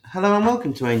Hello and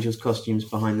welcome to Angel's Costumes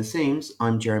Behind the Seams.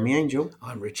 I'm Jeremy Angel.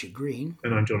 I'm Richard Green.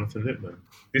 And I'm Jonathan Lippman.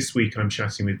 This week I'm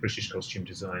chatting with British costume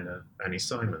designer Annie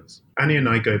Simons. Annie and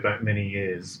I go back many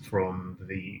years from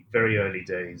the very early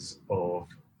days of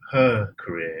her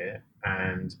career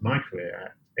and my career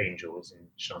at Angels in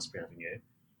Shaftesbury Avenue.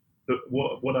 But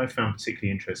what I found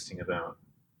particularly interesting about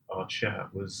our chat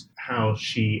was how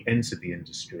she entered the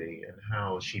industry and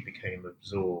how she became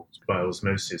absorbed by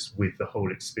osmosis with the whole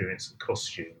experience of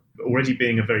costume. But already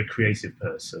being a very creative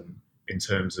person in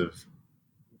terms of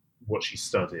what she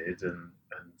studied and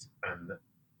her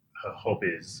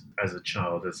hobbies as a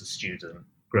child, as a student,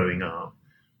 growing up,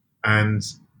 and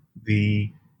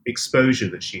the exposure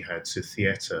that she had to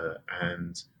theatre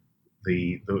and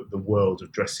the world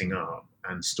of dressing up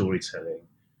and storytelling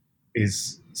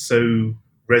is so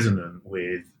resonant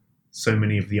with so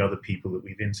many of the other people that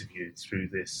we've interviewed through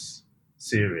this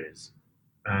series.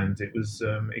 And it was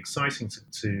exciting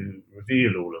to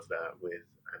reveal all of that with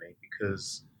Annie,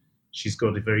 because she's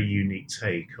got a very unique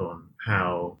take on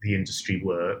how the industry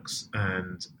works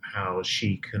and how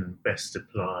she can best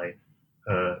apply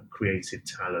her creative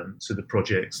talent to the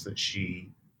projects that she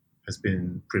has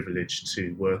been privileged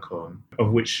to work on,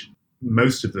 of which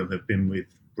most of them have been with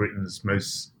Britain's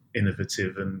most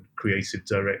innovative and creative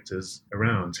directors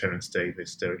around: Terence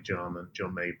Davis, Derek Jarman,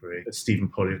 John Maybury, Stephen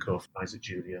Poliakoff, Isaac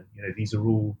Julian. These are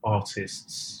all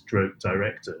artists stroke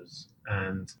directors,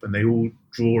 and they all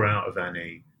draw out of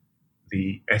Annie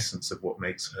the essence of what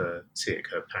makes her tick,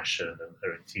 her passion and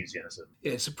her enthusiasm.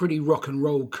 Yeah, it's a pretty rock and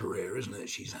roll career, isn't it,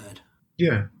 she's had?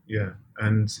 Yeah.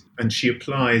 And she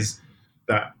applies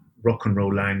that rock and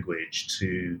roll language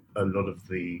to a lot of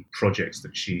the projects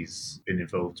that she's been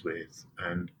involved with,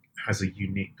 and has a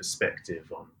unique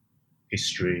perspective on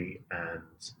history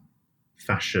and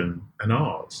fashion and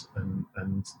art and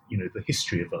the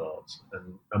history of art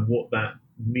and what that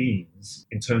means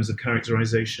in terms of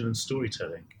characterization and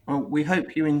storytelling. Well, we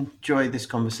hope you enjoy this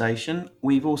conversation.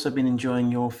 We've also been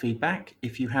enjoying your feedback.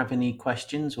 If you have any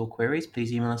questions or queries,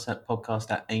 please email us at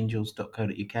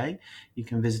podcast@angels.co.uk. You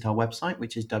can visit our website,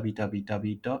 which is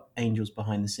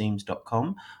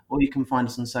www.angelsbehindtheseams.com, or you can find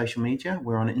us on social media.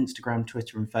 We're on Instagram,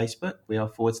 Twitter and Facebook. We are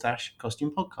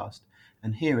 /Costume Podcast.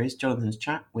 And here is Jonathan's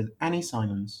chat with Annie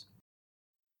Simons.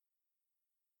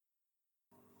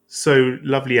 So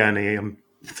lovely, Annie. I'm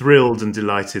thrilled and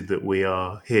delighted that we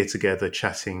are here together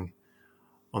chatting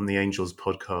on the Angels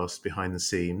podcast Behind the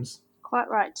Seams. Quite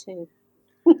right too.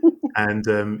 And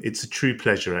it's a true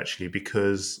pleasure, actually,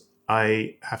 because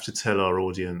I have to tell our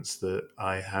audience that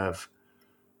I have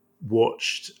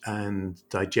watched and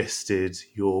digested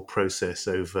your process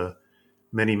over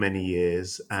many, many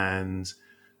years, and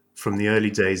from the early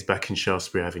days back in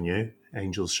Shaftesbury Avenue,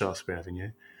 Angels Shaftesbury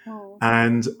Avenue. Oh.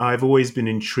 And I've always been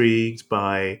intrigued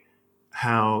by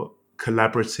how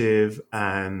collaborative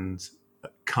and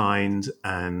kind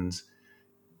and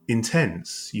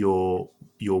intense your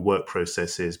work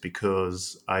process is,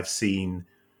 because I've seen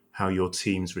how your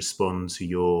teams respond to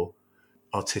your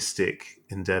artistic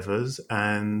endeavors.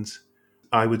 And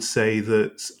I would say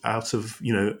that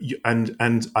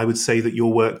and I would say that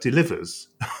your work delivers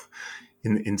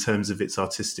in terms of its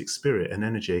artistic spirit and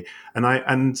energy.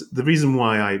 And the reason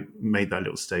why I made that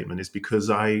little statement is because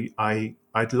I'd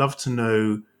love to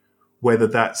know whether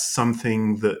that's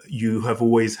something that you have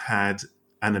always had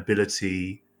an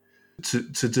ability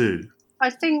to do.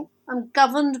 I think I'm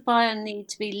governed by a need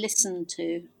to be listened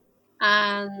to,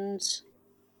 and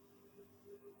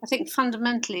I think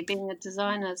fundamentally being a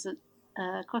designer, as a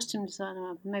costume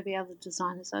designer, maybe other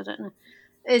designers, I don't know,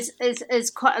 is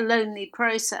quite a lonely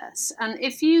process. And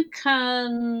if you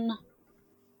can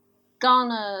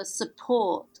garner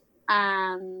support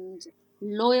and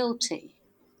loyalty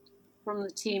from the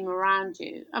team around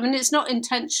you, I mean, it's not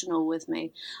intentional with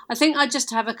me. I think I just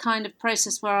have a kind of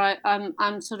process where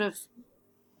I'm sort of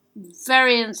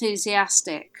very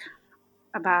enthusiastic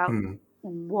about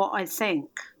what I think,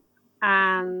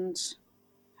 and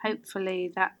hopefully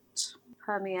that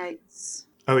permeates.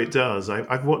 Oh, it does.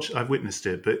 I've witnessed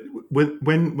it. But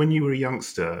when you were a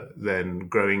youngster, then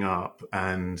growing up,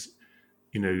 and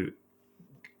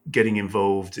getting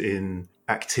involved in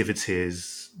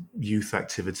activities, youth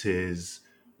activities,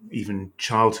 even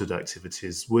childhood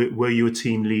activities, were you a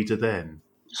team leader then?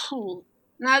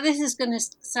 Now this is going to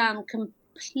sound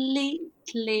completely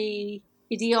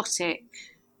idiotic,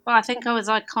 but I think I was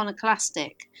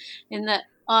iconoclastic in that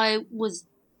I was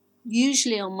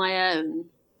usually on my own.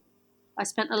 I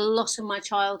spent a lot of my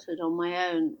childhood on my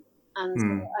own,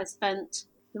 and I spent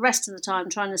the rest of the time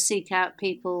trying to seek out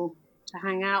people to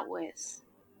hang out with,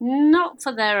 not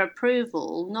for their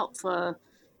approval,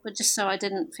 but just so I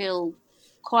didn't feel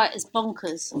quite as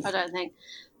bonkers, I don't think.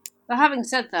 But having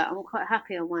said that, I'm quite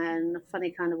happy on my own in a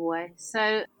funny kind of way.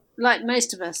 So, like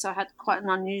most of us, I had quite an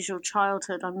unusual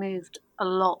childhood. I moved a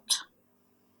lot.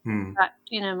 Mm. But,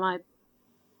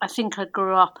 I think I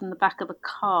grew up in the back of a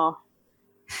car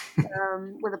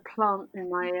with a plant in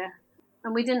my ear.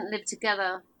 And we didn't live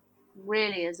together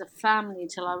really as a family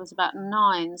till I was about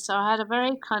 9. So I had a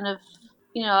very kind of,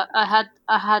 I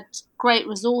had great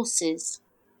resources.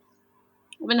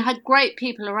 I mean, I had great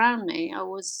people around me. I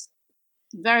was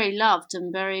very loved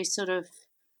and very sort of,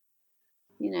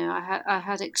 I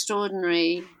had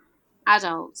extraordinary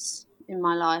adults in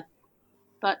my life.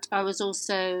 But I was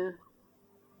also,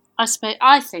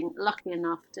 I think, lucky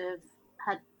enough to have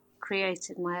had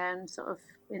created my own sort of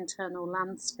internal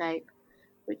landscape,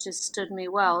 which has stood me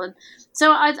well. And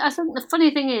so I think the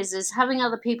funny thing is having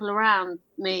other people around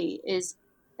me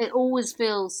it always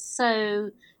feels so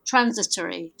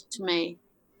transitory to me.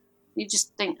 You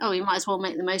just think, oh, you might as well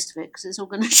make the most of it because it's all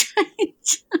going to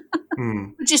change,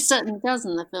 which it certainly does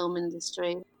in the film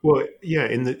industry. Well, yeah,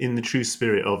 in the true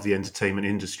spirit of the entertainment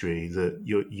industry, that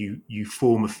you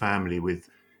form a family with,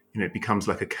 it becomes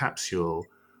like a capsule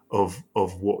of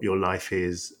what your life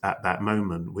is at that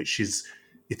moment, which is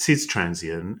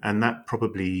transient, and that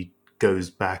probably goes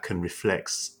back and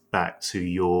reflects back to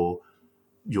your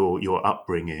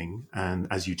upbringing, and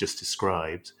as you just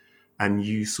described, and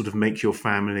you sort of make your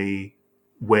family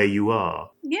where you are.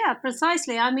 Yeah,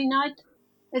 precisely. I mean,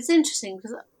 it's interesting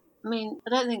because I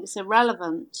don't think it's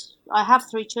irrelevant. I have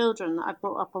 3 children that I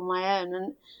brought up on my own,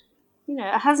 and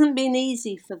it hasn't been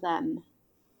easy for them.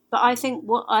 But I think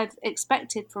what I've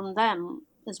expected from them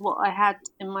is what I had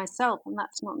in myself, and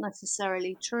that's not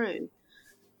necessarily true.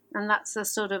 And that's a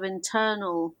sort of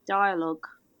internal dialogue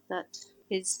that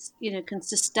is, can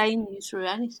sustain you through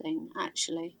anything,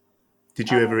 actually. Did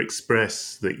you ever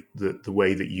express that the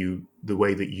way that you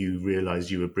realized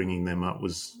you were bringing them up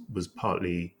was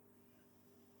partly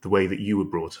the way that you were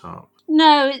brought up?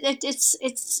 No,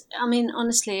 it's. I mean,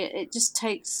 honestly, it just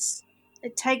takes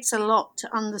a lot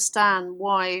to understand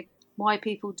why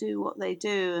people do what they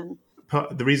do, and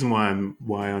The reason why I'm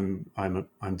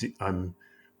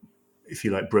if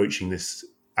you like broaching this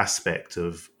aspect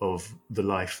of the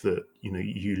life that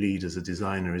you lead as a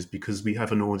designer is because we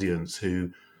have an audience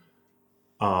who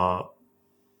are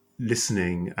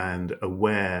listening and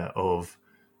aware of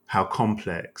how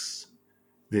complex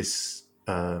this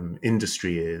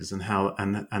industry is, and how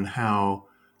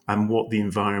and what the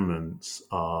environments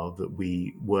are that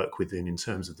we work within in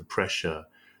terms of the pressure,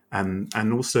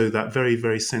 and also that very,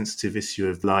 very sensitive issue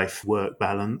of life-work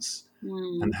balance,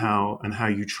 and how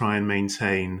you try and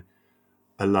maintain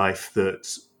a life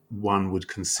that one would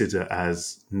consider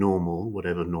as normal,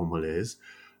 whatever normal is,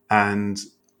 and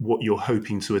what you're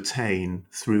hoping to attain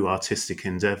through artistic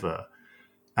endeavor.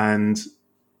 And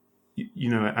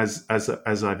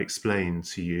as I've explained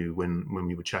to you when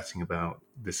we were chatting about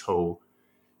this whole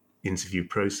interview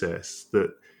process,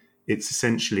 that it's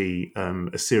essentially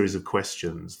a series of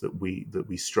questions that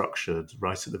we structured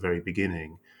right at the very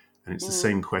beginning, and it's the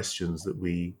same questions that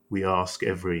we ask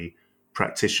every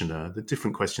practitioner. The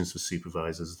different questions for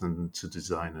supervisors than to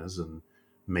designers and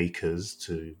makers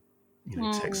to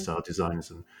textile designers,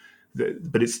 and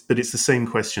but it's the same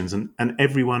questions, and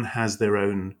everyone has their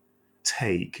own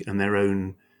take and their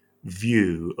own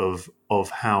view of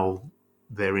how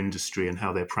their industry and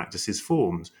how their practice is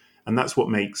formed. And that's what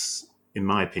makes, in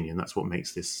my opinion, that's what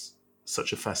makes this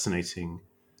such a fascinating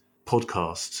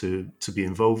podcast to be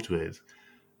involved with.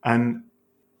 And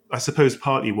I suppose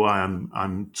partly why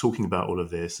I'm talking about all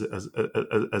of this,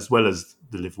 as well as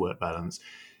the live-work balance,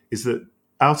 is that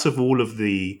out of all of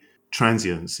the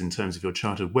transients in terms of your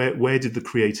childhood, where did the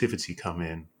creativity come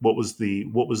in? What was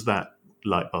that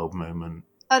light bulb moment?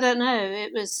 I don't know.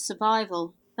 It was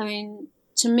survival. I mean,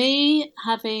 to me,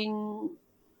 having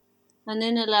an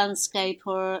inner landscape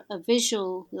or a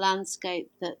visual landscape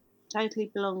that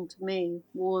totally belonged to me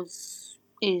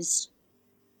is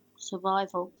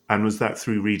survival. And was that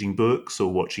through reading books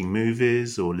or watching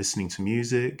movies or listening to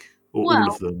music, or Well, all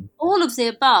of them? All of the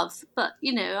above. But,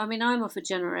 I'm of a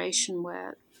generation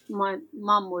where my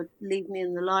mum would leave me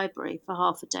in the library for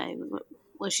half a day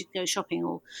where she'd go shopping,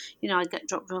 or, I'd get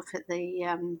dropped off at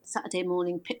the Saturday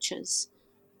morning pictures.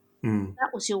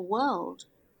 That was your world.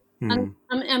 And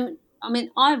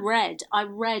I read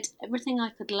everything I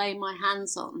could lay my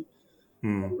hands on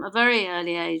from a very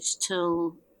early age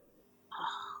till,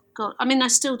 God, I mean, I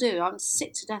still do. I'm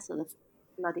sick to death of the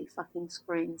bloody fucking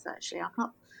screens, actually. I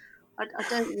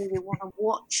don't really want to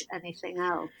watch anything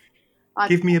else.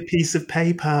 Give me a piece of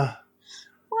paper.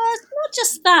 Well, it's not not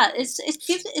just that.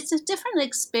 It's a different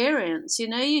experience. You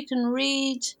know, you can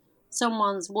read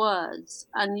someone's words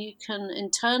and you can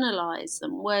internalize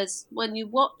them. Whereas when you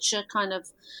watch a kind of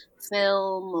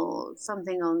film or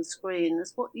something on screen,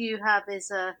 that's what you have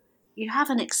is you have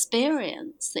an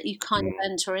experience that you kind of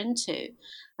enter into.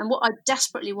 And what I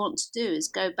desperately want to do is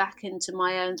go back into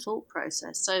my own thought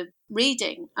process. So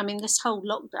reading, I mean, this whole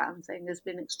lockdown thing has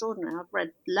been extraordinary. I've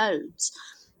read loads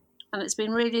and it's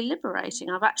been really liberating.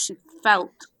 I've actually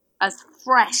felt as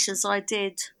fresh as I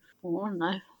did, I don't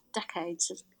know,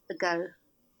 decades ago,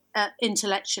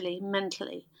 intellectually,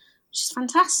 mentally, which is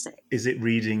fantastic. Is it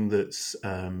reading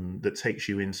that takes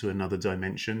you into another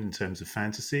dimension in terms of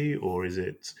fantasy, or is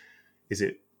it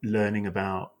learning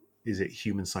about, is it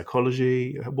human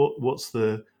psychology? What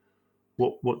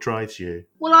drives you?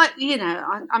 Well, I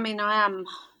mean, I am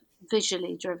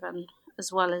visually driven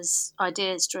as well as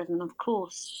ideas driven, of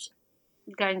course.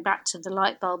 Going back to the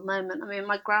light bulb moment, I mean,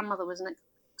 my grandmother was an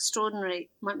extraordinary,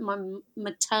 my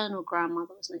maternal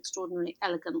grandmother was an extraordinarily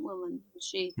elegant woman.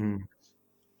 She, you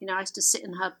know, I used to sit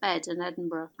in her bed in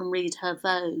Edinburgh and read her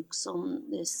Vogues on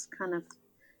this kind of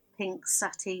pink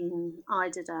sateen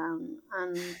eiderdown.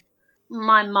 And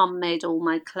my mum made all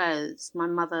my clothes. My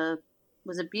mother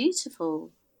was a beautiful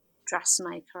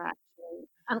dressmaker, actually,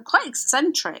 and quite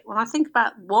eccentric. When I think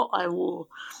about what I wore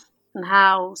and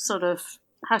how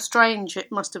strange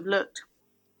it must have looked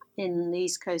in the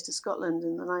east coast of Scotland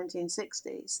in the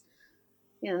 1960s.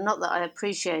 You know, not that I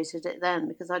appreciated it then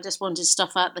because I just wanted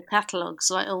stuff out the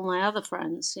catalogues like all my other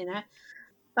friends, you know.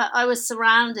 But I was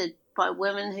surrounded by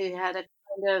women who had a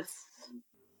kind of,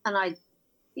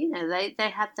 they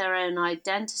had their own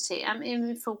identity. I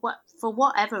mean, for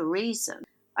whatever reason,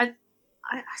 I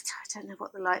don't know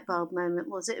what the light bulb moment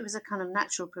was. It was a kind of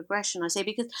natural progression, I say,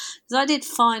 because I did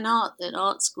fine art at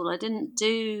art school. I didn't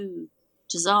do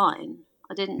design.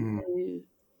 I didn't do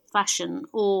fashion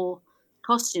or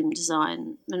costume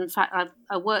design. And in fact,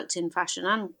 I worked in fashion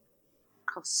and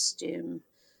costume.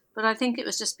 But I think it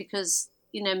was just because,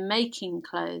 you know, making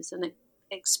clothes and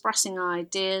expressing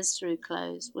ideas through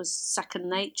clothes was second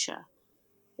nature.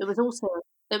 It was also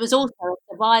a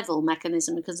survival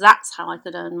mechanism because that's how I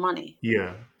could earn money.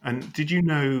 Yeah. And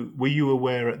were you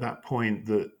aware at that point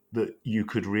that you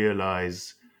could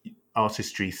realize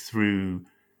artistry through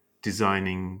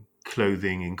designing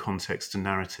clothing in context and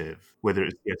narrative, whether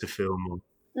it's theatre, film or...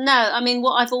 No, I mean,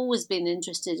 what I've always been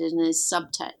interested in is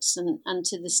subtext. And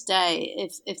to this day,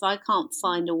 if I can't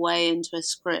find a way into a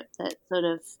script that sort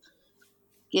of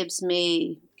gives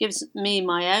me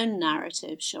my own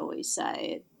narrative, shall we say,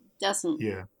 it doesn't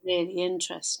really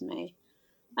interest me.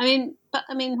 I mean,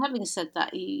 having said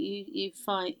that, you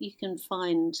can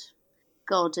find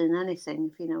God in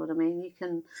anything, if you know what I mean. You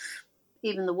can,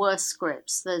 even the worst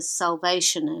scripts, there's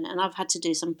salvation in it. And I've had to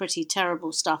do some pretty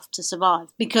terrible stuff to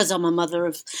survive because I'm a mother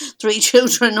of 3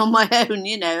 children on my own.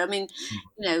 You know, I mean,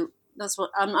 you know, that's what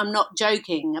I'm not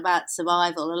joking about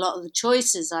survival. A lot of the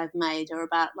choices I've made are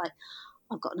about like,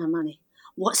 I've got no money.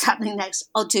 What's happening next?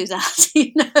 I'll do that.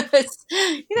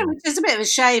 Which is a bit of a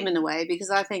shame in a way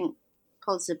because I think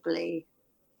possibly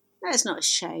it's not a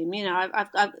shame. You know,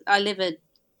 I live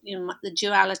the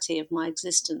duality of my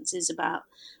existence is about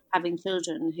having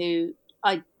children who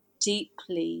I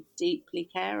deeply, deeply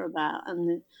care about,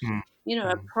 and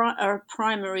are a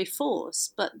primary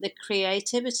force. But the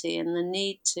creativity and the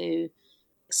need to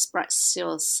express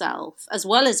yourself as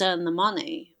well as earn the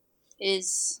money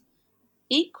is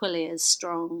equally as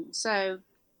strong. So,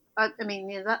 I mean,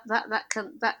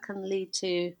 that can lead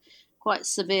to quite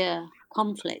severe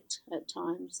conflict at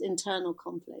times, internal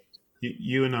conflict.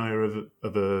 You and I are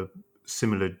of a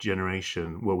similar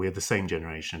generation. Well, we're the same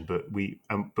generation, but we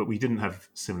didn't have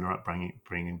similar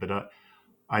upbringing. But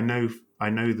I know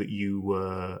that you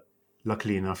were,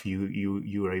 luckily enough,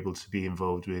 you were able to be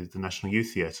involved with the National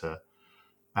Youth Theatre,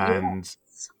 and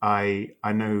yes.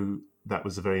 I know that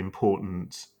was a very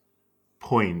important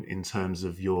point in terms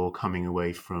of your coming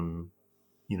away from,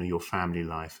 you know, your family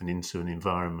life and into an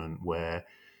environment where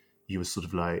you were sort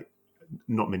of like,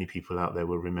 not many people out there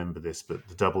will remember this, but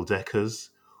the double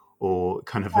deckers, or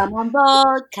kind of come on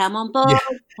board,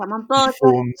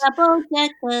 double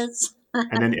deckers.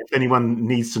 And then if anyone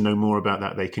needs to know more about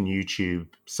that, they can YouTube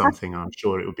something. I'm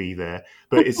sure it will be there.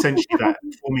 But essentially, that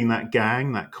forming that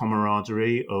gang, that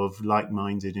camaraderie of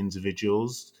like-minded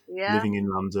individuals living in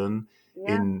London,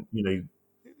 in, you know,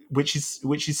 which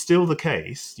is still the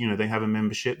case. You know, they have a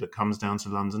membership that comes down to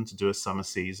London to do a summer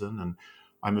season, and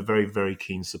I'm a very, very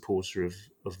keen supporter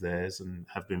of theirs and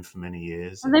have been for many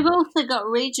years. And they've also got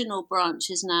regional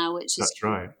branches now, which is... That's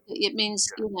right. It means,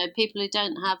 you know, people who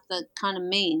don't have the kind of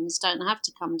means don't have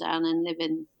to come down and live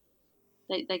in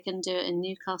They can do it in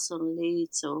Newcastle, or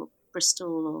Leeds, or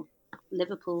Bristol, or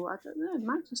Liverpool. I don't know,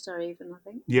 Manchester even, I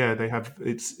think. Yeah, they have.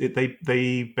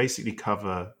 They basically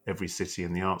cover every city,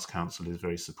 and the Arts Council is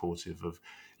very supportive of,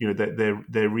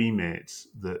 their remit.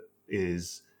 That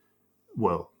is,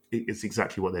 well, it's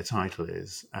exactly what their title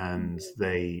is, and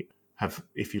they have,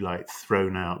 if you like,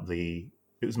 thrown out the.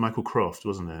 It was Michael Croft,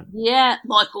 wasn't it? Yeah,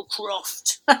 Michael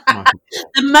Croft, Michael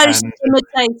the Croft. most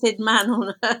imitated man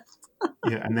on earth.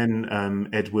 Yeah, and then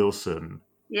Ed Wilson,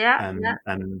 Yeah,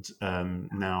 and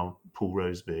now Paul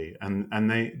Roseby, and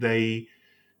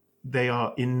they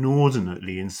are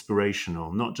inordinately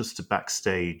inspirational, not just to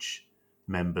backstage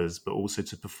members, but also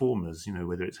to performers.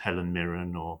 Whether it's Helen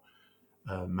Mirren or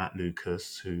Matt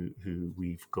Lucas, who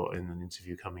we've got in an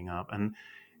interview coming up, and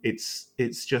it's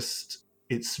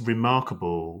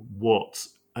remarkable what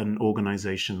an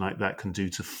organisation like that can do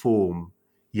to form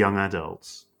young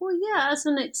adults. Well, yeah, as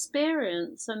an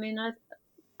experience. I mean,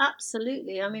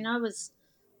 absolutely. I mean, I was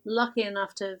lucky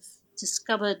enough to have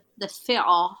discovered the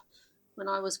theatre when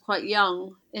I was quite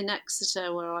young in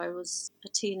Exeter, where I was a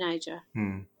teenager.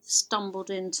 Stumbled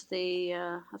into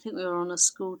I think we were on a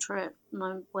school trip, and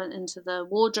I went into the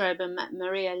wardrobe and met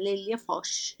Maria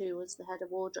Liljefoss, who was the head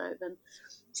of wardrobe, and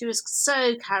she was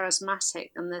so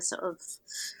charismatic, and the sort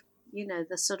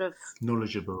of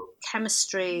knowledgeable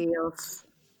chemistry of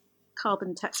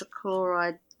carbon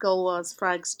tetrachloride, Gauloises,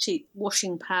 Frags, cheap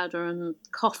washing powder and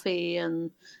coffee, and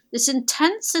this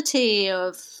intensity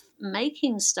of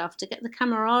making stuff to get the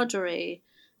camaraderie.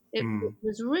 It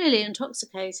was really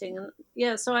intoxicating. And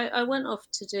yeah, so I went off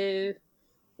to do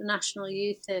the National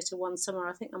Youth Theatre one summer.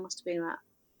 I think I must have been about,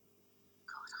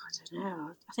 I don't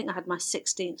know, I think I had my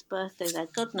 16th birthday there.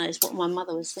 God knows what my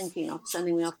mother was thinking of,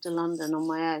 sending me off to London on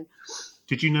my own.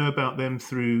 Did you know about them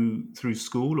through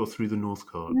school or through the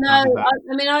Northcote? No,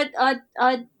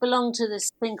 I belonged to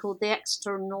this thing called the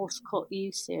Exeter Northcote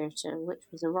Youth Theatre, which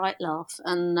was a right laugh.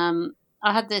 And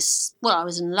I had this, I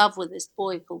was in love with this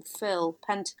boy called Phil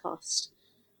Pentecost.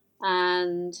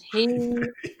 And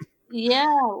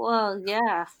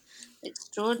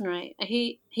extraordinary.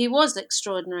 He was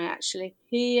extraordinary, actually.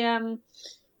 He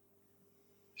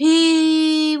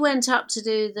went up to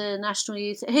do the National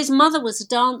Youth. His mother was a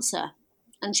dancer,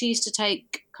 and she used to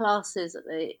take classes at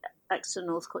the Exeter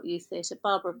Northcote Youth Theatre,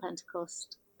 Barbara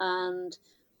Pentecost, and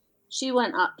he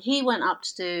went up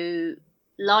to do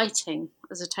lighting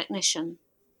as a technician.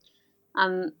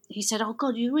 And he said, "Oh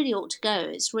God, you really ought to go.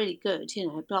 It's really good,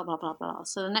 blah blah blah blah."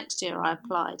 So the next year I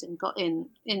applied and got in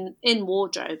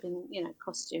wardrobe, in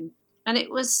costume, and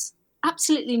it was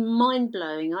absolutely mind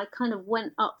blowing. I kind of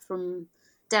went up from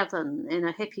Devon in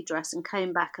a hippie dress and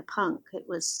came back a punk. It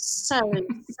was so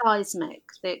seismic,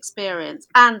 the experience,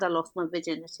 and I lost my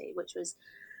virginity, which was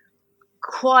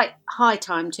quite high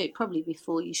time too. Probably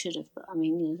before you should have, but I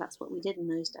mean, that's what we did in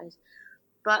those days.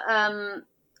 But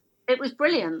it was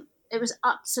brilliant. It was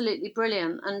absolutely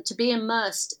brilliant, and to be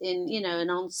immersed in, an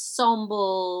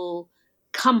ensemble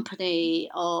company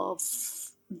of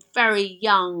very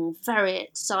young, very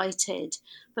excited,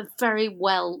 but very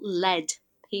well led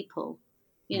people.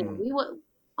 We were,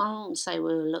 I don't say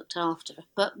we were looked after,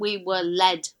 but we were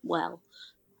led well.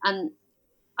 And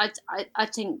I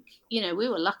think, we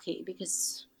were lucky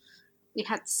because we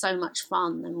had so much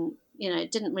fun, and,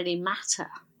 it didn't really matter.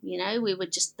 We were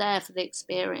just there for the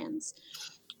experience.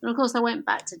 And of course I went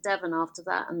back to Devon after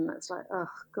that, and it's like,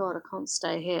 oh God, I can't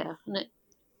stay here. And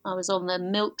I was on the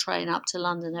milk train up to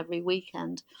London every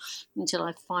weekend until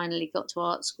I finally got to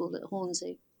art school at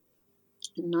Hornsey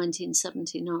in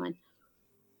 1979.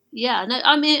 Yeah, no,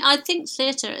 I mean, I think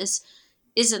theatre is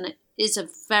a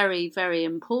very, very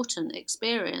important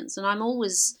experience, and I'm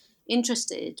always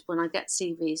interested when I get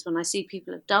CVs, when I see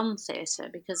people have done theatre,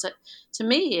 because to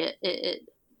me,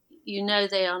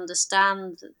 they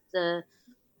understand the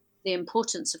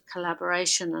importance of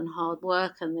collaboration and hard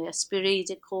work and the esprit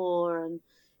de corps, and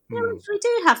we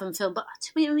do have in film, but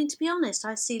to be honest,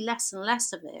 I see less and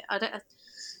less of it. I don't.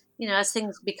 As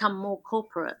things become more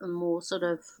corporate and more sort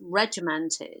of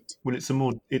regimented. Well, it's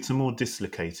a more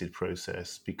dislocated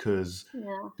process because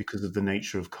of the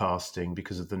nature of casting,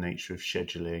 because of the nature of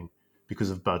scheduling,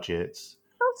 because of budgets.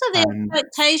 Also, the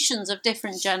expectations of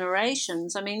different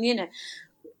generations. I mean,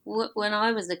 when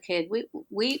I was a kid, we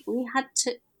had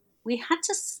to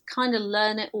kind of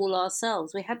learn it all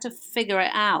ourselves. We had to figure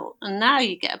it out. And now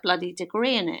you get a bloody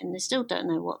degree in it, and they still don't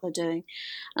know what they're doing.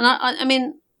 And I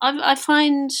mean, I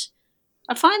find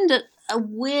that a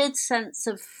weird sense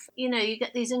of, you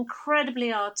get these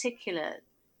incredibly articulate,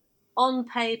 on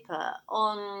paper,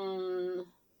 on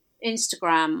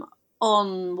Instagram,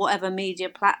 on whatever media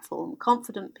platform,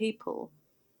 confident people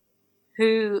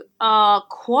who are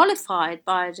qualified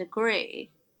by a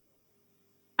degree,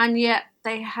 and yet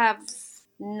they have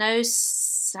no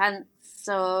sense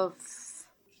of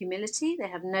humility. They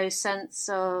have no sense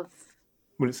of...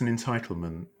 Well, it's an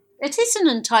entitlement. It is an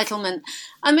entitlement.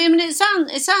 I mean, it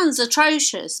sounds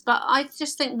atrocious, but I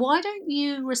just think, why don't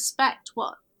you respect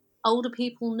what older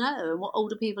people know and what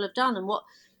older people have done, and what,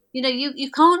 you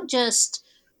can't just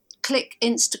click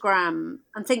Instagram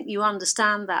and think you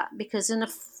understand that, because you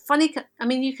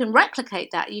can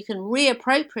replicate that, you can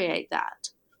reappropriate that.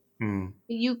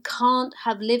 You can't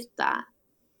have lived that.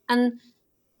 And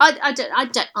I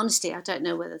don't honestly, I don't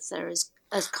know whether they're as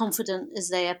confident as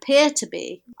they appear to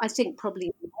be. I think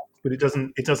probably not. But it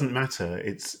doesn't matter.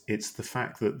 It's the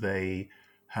fact that they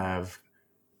have,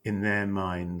 in their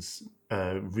minds,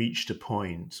 reached a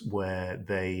point where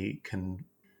they can,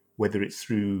 whether it's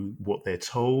through what they're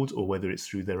told or whether it's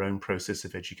through their own process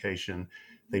of education,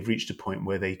 they've reached a point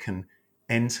where they can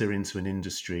enter into an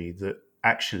industry that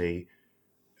actually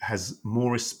has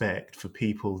more respect for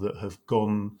people that have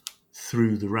gone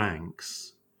through the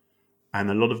ranks. And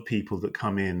a lot of people that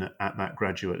come in at that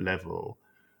graduate level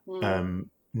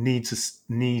need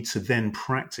to then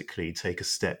practically take a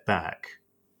step back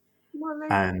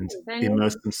and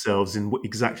immerse themselves in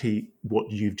exactly what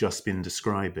you've just been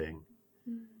describing.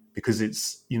 Because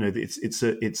it's a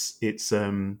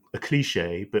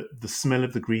cliche, but the smell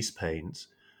of the grease paint.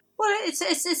 Well, it's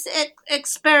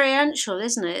experiential,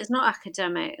 isn't it? It's not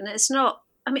academic, and it's not.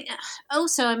 I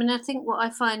think what I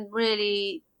find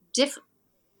really difficult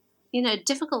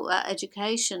about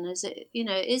education is it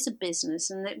is a business,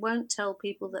 and it won't tell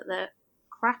people that they're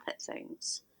crap at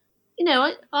things.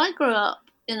 I grew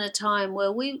up in a time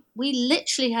where we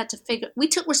literally had to we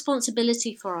took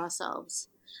responsibility for ourselves.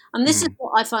 And this is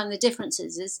what I find the difference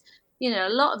is, a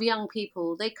lot of young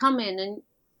people, they come in and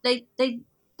they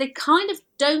kind of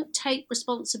don't take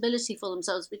responsibility for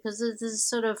themselves, because there's this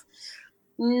sort of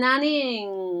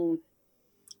nannying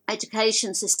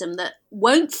education system that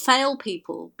won't fail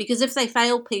people, because if they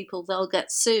fail people, they'll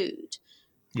get sued.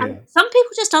 Yeah. And some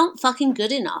people just aren't fucking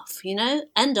good enough,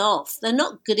 end off. They're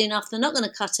not good enough. They're not going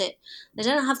to cut it. They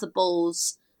don't have the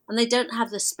balls, and they don't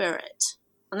have the spirit,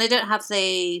 and they don't have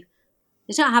the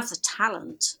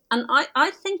talent. And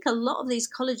I think a lot of these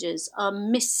colleges are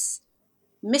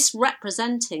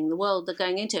misrepresenting the world they're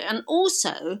going into. And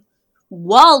also,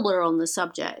 while we're on the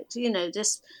subject,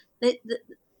 just the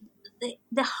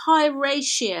high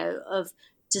ratio of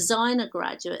designer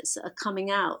graduates that are coming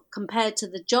out compared to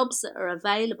the jobs that are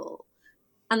available,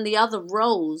 and the other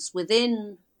roles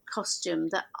within costume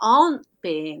that aren't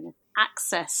being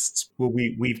accessed. Well,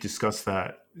 we've discussed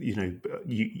that.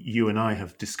 You and I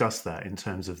have discussed that in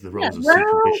terms of the roles of where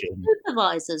supervision. Are the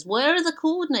supervisors? Where are the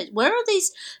coordinators? Where are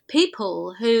these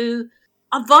people who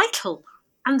are vital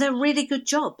and they're really good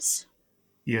jobs?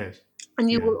 Yes. And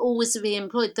you will always be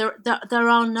employed. There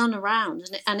are none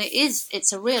around, and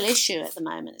it's a real issue at the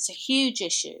moment. It's a huge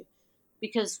issue,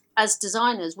 because as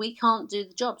designers we can't do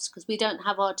the jobs because we don't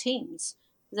have our teams.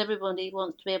 Because everybody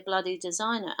wants to be a bloody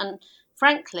designer, and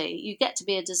frankly, you get to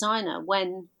be a designer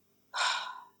when,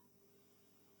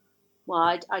 well,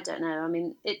 I don't know. I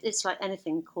mean, it's like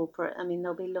anything corporate. I mean,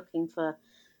 they'll be looking for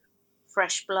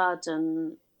fresh blood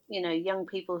and young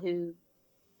people who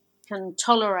can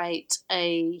tolerate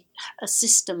a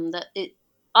system that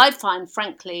I find,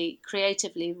 frankly,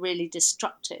 creatively really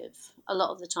destructive a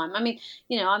lot of the time. I mean,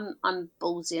 I'm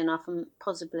ballsy enough and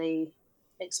possibly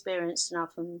experienced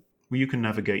enough. And well, you can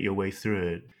navigate your way through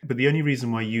it. But the only reason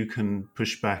why you can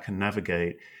push back and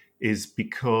navigate is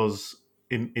because,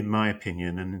 in my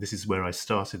opinion, and this is where I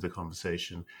started the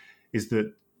conversation, is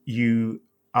that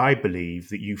I believe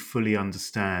that you fully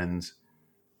understand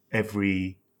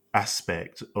every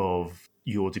aspect of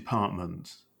your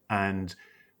department, and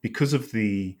because of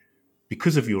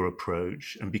your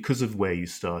approach, and because of where you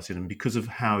started, and because of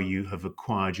how you have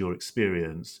acquired your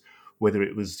experience, whether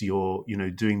it was your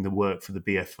doing the work for the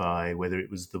BFI, whether it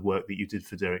was the work that you did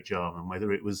for Derek Jarman,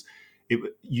 whether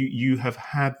you have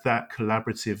had that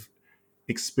collaborative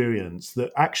experience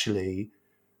that actually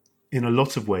in a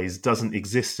lot of ways doesn't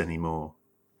exist anymore.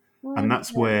 And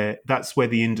that's where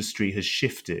the industry has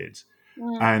shifted.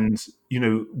 And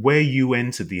where you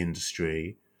entered the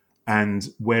industry and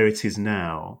where it is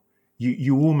now,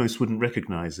 you almost wouldn't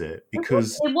recognize it,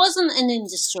 because it wasn't an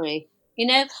industry.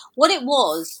 What it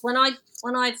was when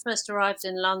I first arrived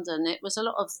in London, it was a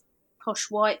lot of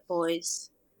posh white boys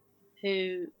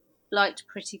who liked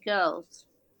pretty girls,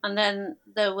 and then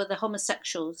there were the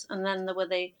homosexuals, and then there were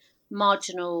the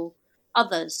marginal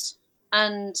others.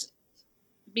 And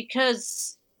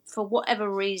because for whatever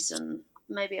reason,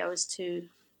 maybe I was too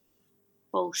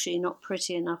bolshy, not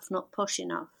pretty enough, not posh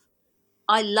enough.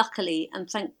 I luckily, and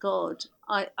thank God,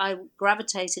 I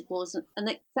gravitated towards and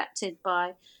accepted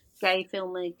by gay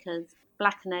filmmakers,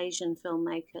 Black and Asian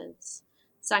filmmakers,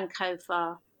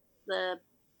 Sankofa, the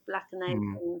Black and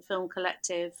Asian Film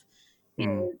Collective, you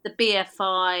know, the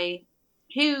BFI,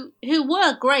 who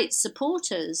were great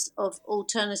supporters of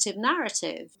alternative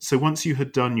narrative. So once you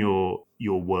had done your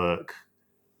work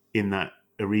in that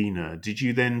arena, did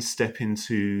you then step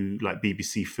into like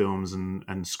BBC Films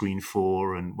and Screen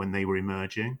 4 and when they were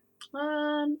emerging?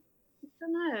 I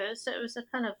don't know. So it was a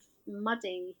kind of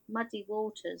muddy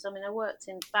waters. I mean, I worked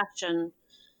in fashion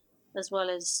as well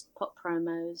as pop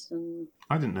promos and.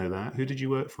 I didn't know that. Who did you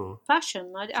work for?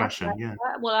 Fashion. Fashion, yeah.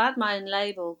 Well, I had my own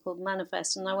label called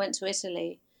Manifest, and I went to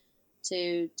Italy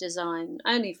to design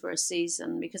only for a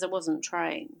season because I wasn't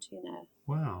trained. You know.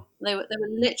 Wow. They were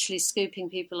literally scooping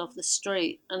people off the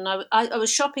street, and I was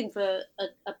shopping for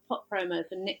a pop promo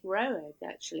for Nick Roeg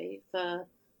actually for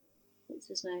what's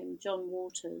his name, John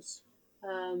Waters.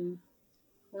 And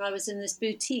I was in this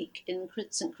boutique in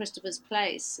St Christopher's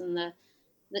Place, and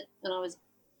and I was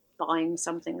buying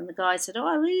something, and the guy said, "Oh,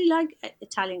 I really like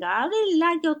Italian guy. I really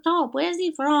like your top. Where's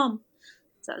he from?"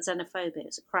 So that was xenophobic.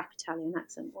 It's a crap Italian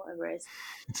accent, whatever it is.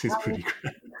 It is pretty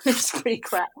crap. It's pretty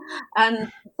crap.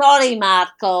 And sorry,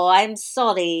 Marco. I'm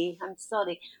sorry.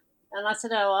 And I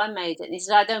said, "Oh, I made it." And he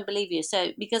said, "I don't believe you."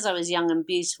 So because I was young and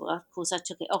beautiful, of course, I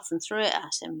took it off and threw it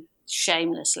at him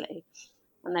shamelessly.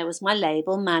 And there was my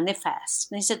label, Manifest.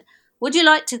 And he said, "Would you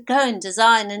like to go and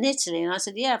design in Italy?" And I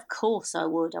said, "Yeah, of course I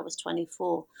would." I was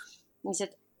 24. And he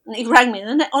said, and he rang me.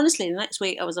 And honestly, the next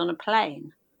week I was on a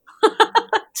plane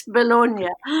to Bologna.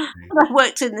 And I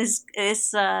worked in this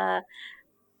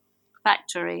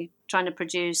factory trying to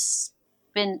produce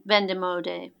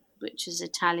Vendemode, which is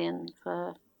Italian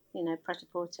for, you know,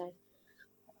 pret-a-porter.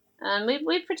 And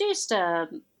we produced a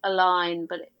line,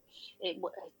 but it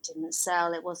didn't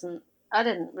sell. It wasn't. I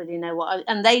didn't really know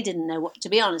and they didn't know what. To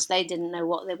be honest, they didn't know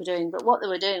what they were doing. But what they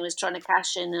were doing was trying to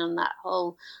cash in on that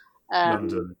whole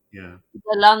London, yeah,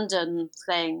 the London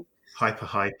thing.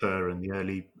 Hyper, and the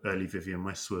early Vivienne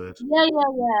Westwood. Yeah,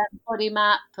 Body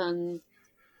Map and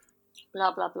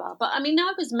blah blah blah. But I mean,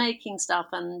 I was making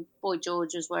stuff, and Boy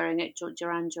George was wearing it.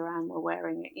 Duran Duran were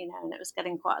wearing it, you know, and it was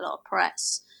getting quite a lot of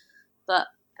press. But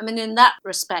I mean, in that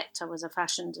respect, I was a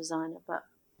fashion designer. But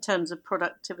in terms of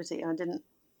productivity, I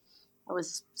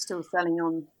was still selling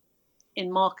on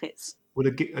in markets. Well,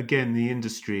 again, the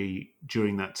industry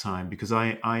during that time, because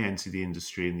I entered the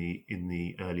industry in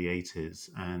the early 80s,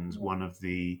 and one of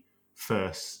the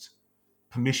first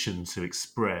permissions to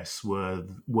express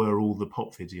were all the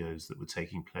pop videos that were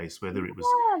taking place, whether it was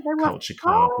Culture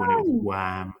Club, when it was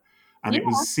Wham, and it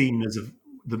was seen as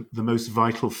the most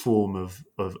vital form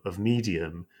of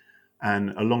medium.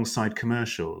 And alongside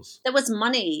commercials, there was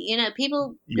money. You know,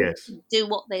 people do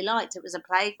what they liked. It was a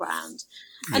playground,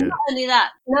 and not only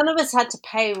that, none of us had to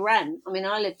pay rent. I mean,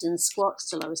 I lived in squats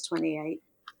till I was 28,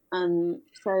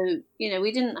 so you know,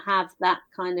 we didn't have that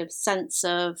kind of sense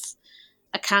of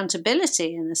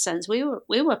accountability. In a sense, we were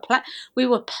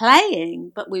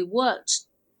playing, but we worked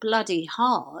bloody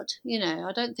hard. You know,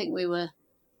 I don't think we were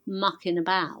mucking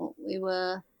about. We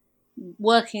were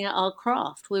working at our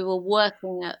craft. We were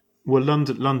working at. Well,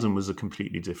 London was a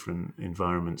completely different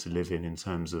environment to live in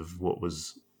terms of what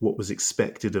was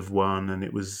expected of one, and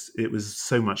it was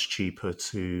so much cheaper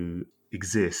to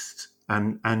exist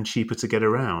and cheaper to get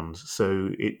around. So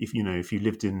if you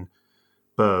lived in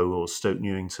Bow or Stoke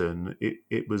Newington,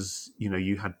 it was, you know,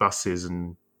 you had buses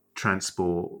and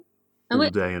transport all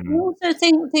day. And I also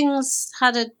think things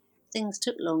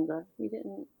took longer. We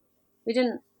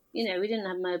didn't. You know, we didn't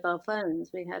have mobile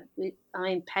phones.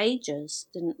 Pagers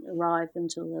didn't arrive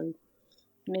until the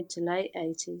mid to late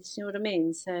 80s. You know what I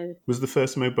mean? So, was the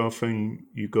first mobile phone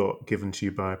you got given to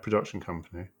you by a production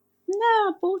company? No,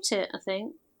 I bought it, I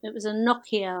think. It was a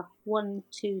Nokia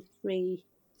 1230.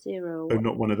 Oh,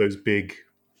 not one of those big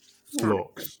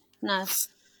blocks? No.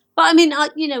 But I mean,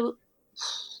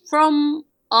 from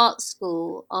art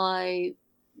school, I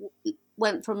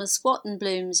went from a squat in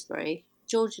Bloomsbury,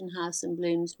 Georgian House in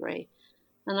Bloomsbury,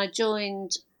 and I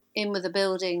joined in with a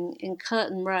building in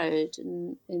Curtain Road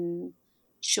in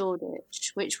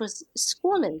Shoreditch, which was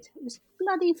squalid. It was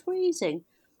bloody freezing.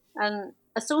 And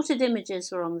Assorted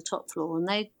Images were on the top floor, and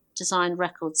they designed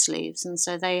record sleeves, and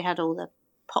so they had all the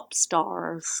pop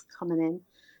stars coming in.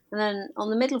 And then on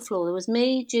the middle floor, there was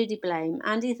me, Judy Blame,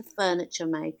 Andy the furniture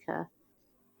maker,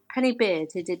 Penny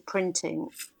Beard, who did printing,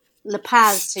 La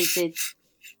Paz, that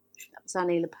was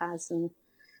Annie La Paz, and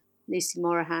Lucy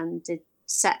Morahan did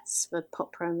sets for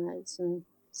pop promos, and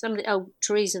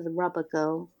Teresa the Rubber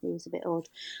Girl, who was a bit odd.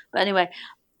 But anyway,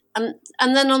 and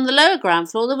then on the lower ground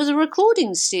floor, there was a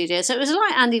recording studio. So it was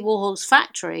like Andy Warhol's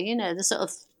factory, you know, the sort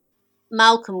of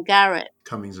Malcolm Garrett.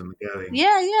 Cummings and the Going.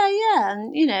 Yeah.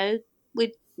 And,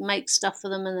 we'd make stuff for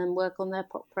them and then work on their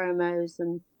pop promos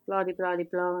and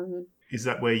blah-de-blah-de-blah. And Is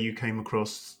that where you came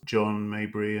across John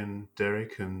Mabry and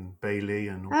Derek and Bailey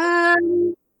and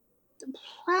all?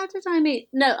 How did I meet?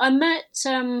 No, I met.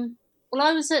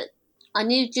 I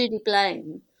knew Judy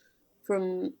Blame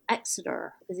from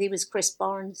Exeter, because he was Chris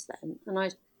Barnes then,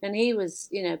 and he was,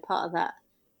 part of that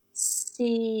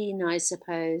scene, I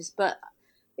suppose. But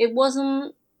it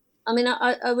wasn't. I mean,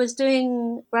 I was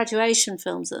doing graduation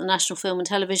films at the National Film and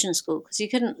Television School, because you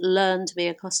couldn't learn to be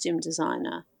a costume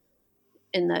designer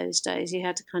in those days. You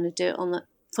had to kind of do it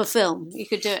for film. You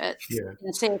could do it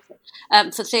in theatre,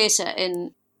 for theatre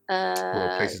in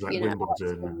places like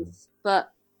Wimbledon.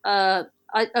 But I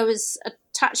was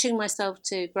attaching myself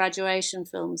to graduation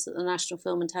films at the National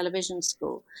Film and Television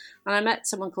School, and I met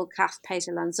someone called Kath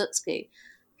Pater-Lanzutsky,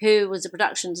 who was a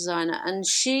production designer, and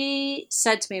she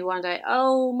said to me one day,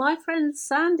 "Oh, my friend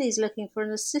Sandy's looking for an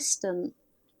assistant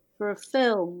for a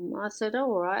film." I said, "Oh,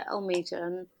 all right, I'll meet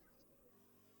her."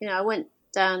 And I went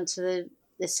down to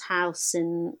this house,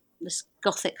 in this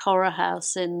gothic horror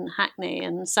house in Hackney,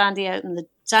 and Sandy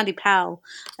Powell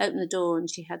opened the door, and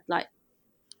she had like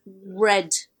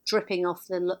red dripping off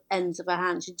the ends of her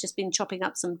hand. She'd just been chopping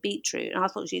up some beetroot, and I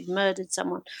thought she'd murdered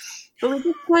someone. But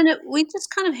we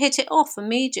just kind of hit it off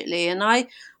immediately, and I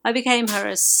became her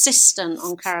assistant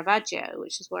on Caravaggio,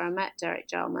 which is where I met Derek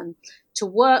Jarman, to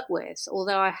work with.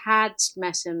 Although I had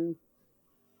met him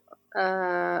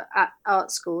at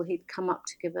art school, he'd come up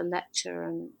to give a lecture,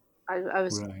 and I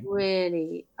was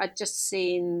really, I'd just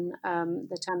seen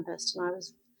The Tempest, and I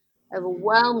was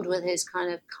overwhelmed with his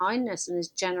kind of kindness and his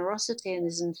generosity and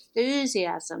his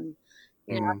enthusiasm.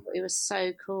 I thought he was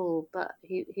so cool, but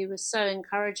he was so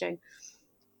encouraging.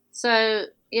 So,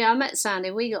 I met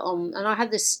Sandy, we got on, and I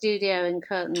had this studio in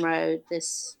Curtain Road,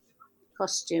 this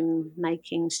costume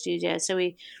making studio. So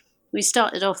we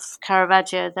started off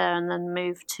Caravaggio there, and then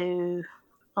moved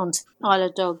onto Isle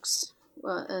of Dogs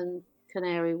and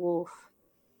Canary Wharf,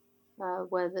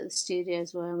 where the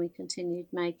studios were, and we continued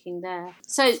making there.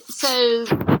 So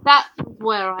that's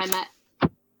where I met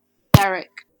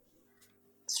Derek,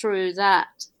 through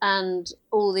that, and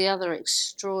all the other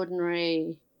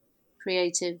extraordinary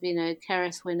creative,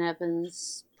 Kerith Wynne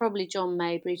Evans, probably John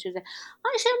Mabry. Actually,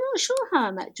 I'm not sure how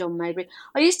I met John Mabry.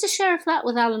 I used to share a flat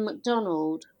with Alan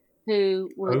MacDonald, who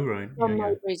was John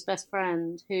Mabry's best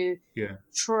friend, who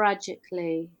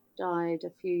tragically died a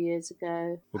few years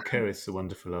ago. Well, Kerith's a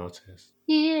wonderful artist.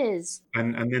 He is.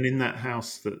 And then in that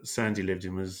house that Sandy lived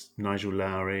in was Nigel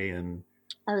Lowry, and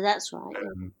that's right.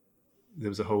 There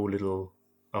was a whole little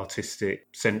artistic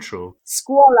central.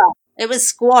 Squalor. It was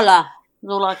squalor.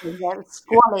 All I can say. It was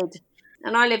squalid.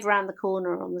 And I lived around the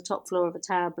corner on the top floor of a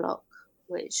tower block,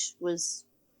 which was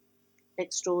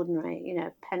extraordinary.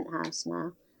 Penthouse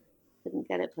now. Couldn't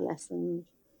get it for less than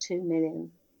 2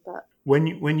 million. But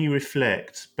when you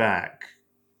reflect back,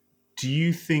 do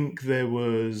you think there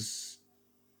was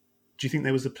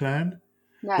a plan?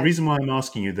 No. The reason why I'm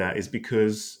asking you that is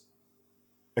because,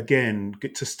 again,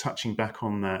 just touching back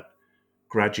on that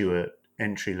graduate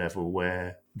entry level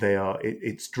where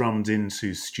it's drummed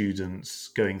into students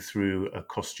going through a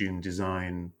costume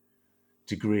design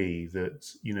degree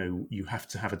that you have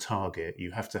to have a target,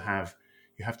 you have to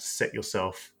set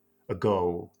yourself a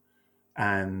goal,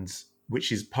 and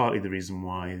which is partly the reason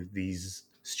why these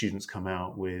students come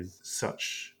out with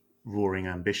such roaring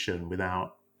ambition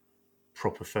without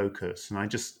proper focus.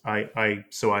 And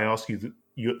so I ask you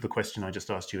the question I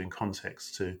just asked you in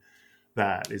context to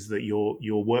that, is that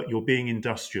you're being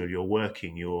industrial, you're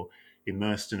working, you're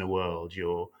immersed in a world,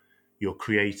 you're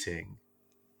creating,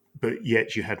 but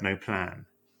yet you had no plan.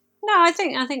 No, I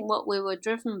think what we were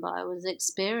driven by was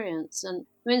experience. And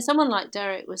I mean, someone like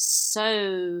Derek was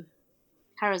so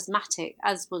charismatic,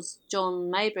 as was John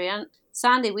Mabry. And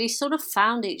Sandy, we sort of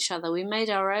found each other. We made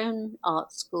our own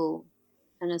art school,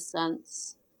 in a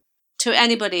sense. To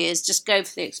anybody, is just go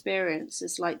for the experience.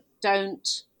 It's like,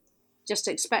 don't just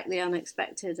expect the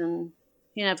unexpected, and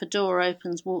if a door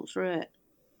opens, walk through it.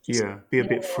 Be a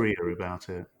bit freer about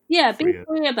it. Yeah, be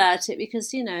free about it,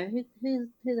 because who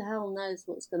the hell knows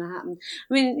what's going to happen?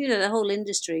 I mean, the whole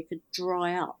industry could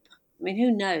dry up. I mean,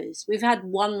 who knows? We've had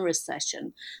one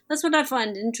recession. That's what I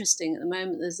find interesting at the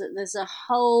moment. There's a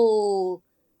whole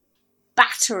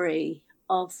battery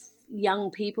of young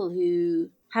people who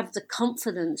have the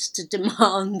confidence to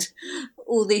demand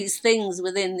all these things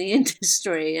within the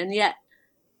industry, and yet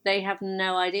they have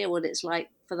no idea what it's like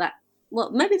for that.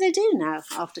 Well, maybe they do now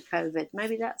after COVID.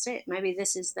 Maybe that's it. Maybe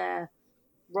this is their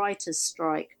writer's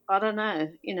strike. I don't know.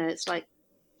 It's like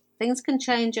things can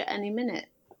change at any minute.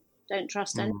 Don't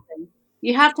trust anything.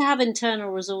 You have to have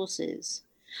internal resources.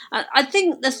 I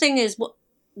think the thing is,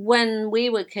 when we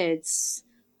were kids,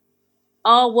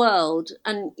 our world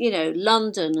and,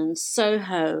 London and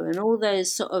Soho and all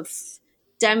those sort of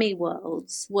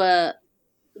demi-worlds were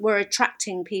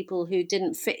attracting people who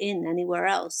didn't fit in anywhere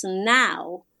else. And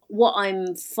now what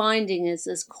I'm finding is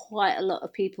there's quite a lot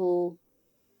of people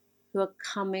who are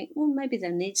coming, well, maybe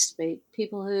there needs to be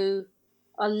people who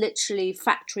are literally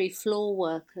factory floor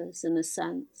workers in a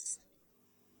sense.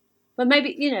 But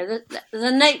maybe,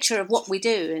 the nature of what we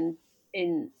do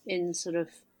in sort of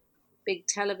big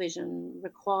television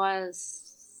requires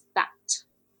that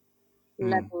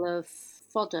level of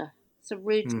fodder. It's a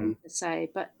rude thing to say,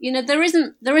 but there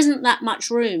isn't that much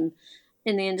room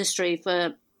in the industry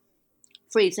for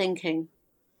free thinking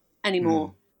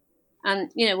anymore.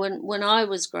 And when I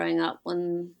was growing up,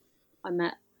 when I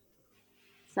met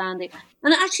Sandy,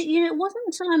 and actually, it wasn't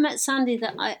until I met Sandy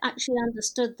that I actually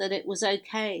understood that it was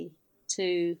okay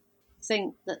to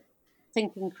think that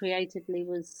thinking creatively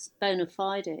was bona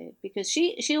fide, because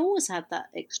she always had that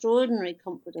extraordinary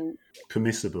confidence.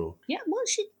 Permissible. Yeah, well,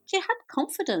 she had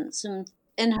confidence in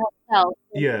herself.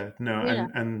 Yeah, no,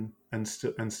 and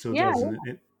still does. And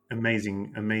it,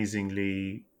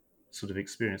 amazingly sort of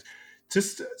experience.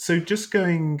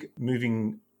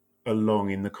 Moving along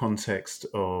in the context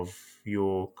of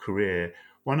your career,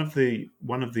 one of the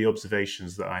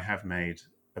observations that I have made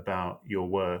about your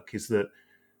work is that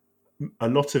a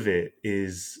lot of it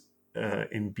is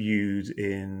imbued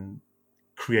in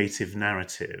creative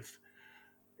narrative,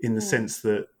 in the sense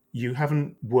that you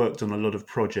haven't worked on a lot of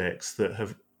projects that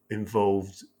have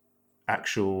involved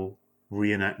actual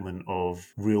reenactment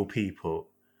of real people.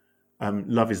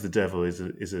 Love is the Devil is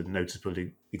a notable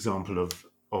example of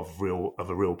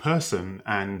a real person,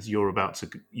 and you're about to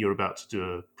do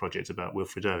a project about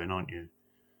Wilfred Owen, aren't you?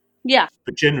 Yeah.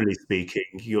 But generally speaking,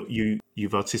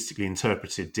 you've artistically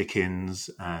interpreted Dickens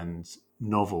and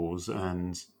novels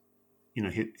and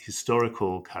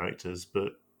historical characters,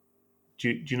 but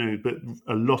but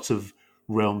a lot of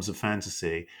realms of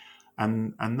fantasy,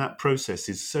 and that process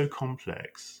is so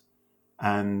complex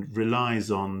and relies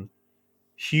on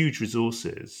huge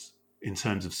resources in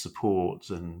terms of support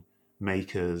and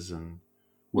makers and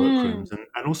workrooms,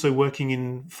 and also working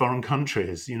in foreign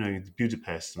countries,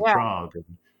 Budapest and Prague and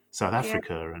South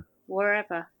Africa and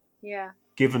wherever. Yeah.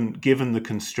 Given the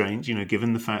constraint,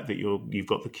 given the fact that you've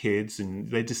got the kids, and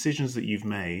they're decisions that you've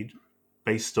made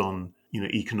based on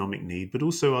economic need, but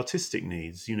also artistic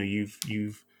needs. You've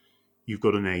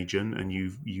got an agent, and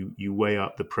you weigh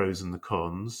up the pros and the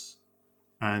cons,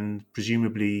 and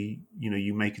presumably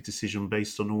you make a decision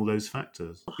based on all those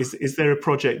factors. Is there a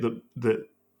project that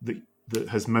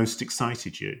has most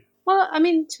excited you? Well, I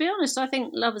mean, to be honest, I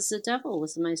think Love is the Devil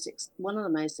was one of the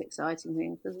most exciting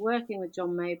things, because working with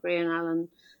John Mabry and Alan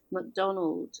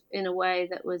MacDonald in a way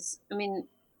that was, I mean,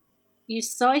 you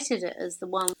cited it as the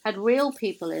one that had real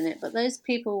people in it, but those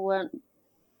people weren't,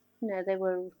 they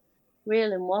were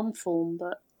real in one form,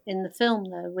 but in the film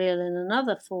they're real in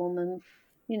another form. And,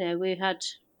 we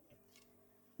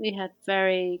had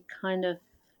very kind of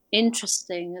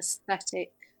interesting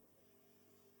aesthetic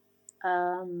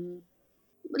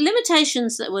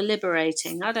limitations that were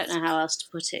liberating. I don't know how else to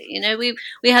put it.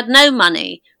 We had no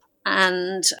money,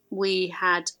 and we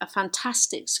had a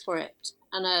fantastic script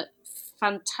and a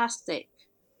fantastic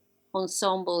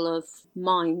ensemble of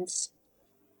minds.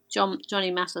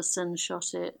 Johnny Matheson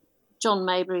shot it. John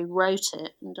Mabry wrote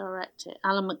it and directed it.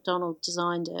 Alan MacDonald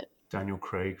designed it. Daniel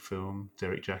Craig film,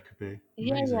 Derek Jacobi.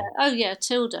 Amazing. Yeah. Oh, yeah,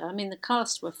 Tilda. I mean, the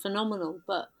cast were phenomenal,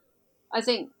 but I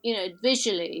think,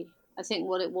 visually, I think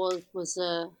what it was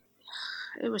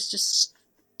it was just,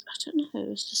 I don't know, it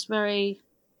was just very,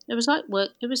 it was like work,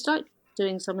 it was like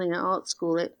doing something at art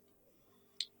school. It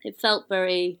felt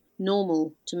very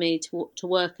normal to me to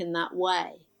work in that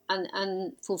way,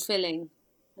 and fulfilling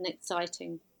and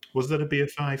exciting. Was that a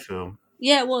BFI film?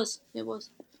 Yeah, it was.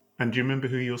 And do you remember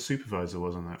who your supervisor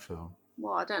was on that film?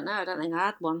 Well, I don't know. I don't think I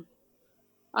had one.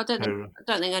 I don't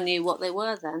think I knew what they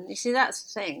were then. You see, that's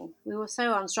the thing. We were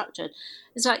so unstructured.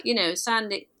 It's like,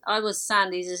 Sandy. I was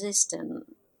Sandy's assistant,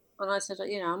 and I said,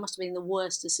 I must have been the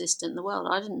worst assistant in the world.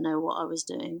 I didn't know what I was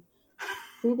doing.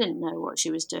 We didn't know what she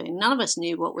was doing. None of us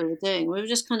knew what we were doing. We were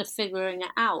just kind of figuring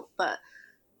it out. But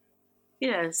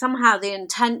somehow the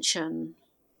intention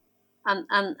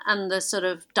and the sort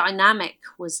of dynamic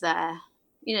was there.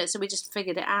 So we just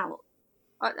figured it out.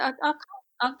 I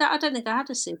don't think I had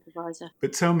a supervisor.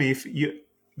 But tell me, if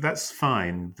that's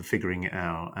fine, the figuring it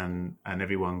out, and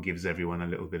everyone gives everyone a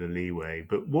little bit of leeway.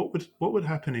 But what would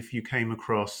happen if you came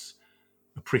across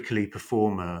a prickly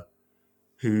performer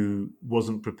who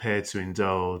wasn't prepared to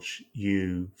indulge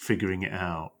you figuring it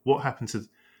out? What happened to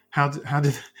how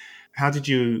did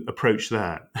you approach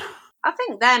that? I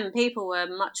think then people were a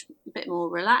bit more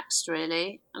relaxed,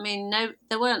 really. I mean, no,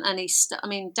 there weren't any.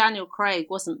 Daniel Craig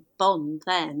wasn't Bond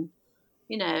then.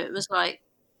 It was like,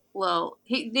 well,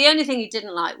 the only thing he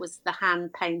didn't like was the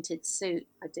hand painted suit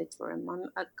I did for him.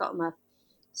 I got him a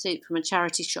suit from a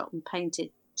charity shop and painted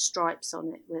stripes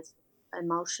on it with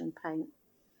emulsion paint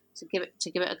to give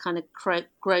it a kind of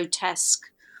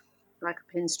grotesque, like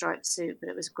a pinstripe suit, but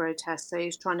it was grotesque. So he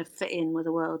was trying to fit in with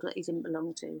a world that he didn't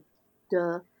belong to.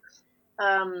 Duh.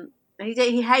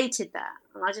 He hated that,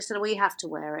 and I just said, "Well, you have to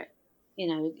wear it.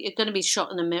 You're going to be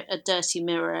shot in a dirty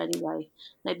mirror anyway.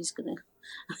 Nobody's going to."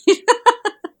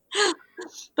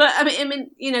 But I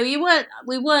mean,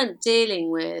 we weren't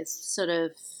dealing with sort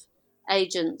of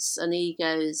agents and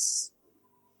egos.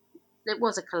 It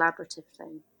was a collaborative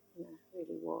thing. It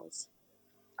really was.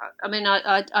 I mean,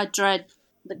 I dread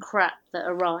the crap that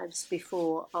arrives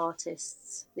before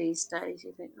artists these days.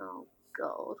 You think, oh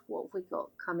God, what have we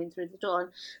got coming through the door?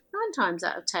 And 9 times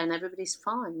out of 10, everybody's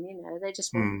fine. They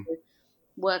just want to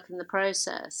work in the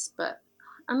process. But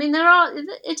I mean,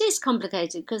 it is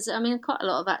complicated because I mean, quite a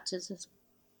lot of actors are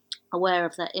aware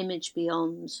of their image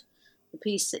beyond the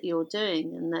piece that you're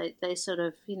doing, and they sort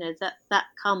of, that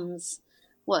comes.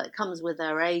 Well, it comes with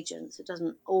their agents. It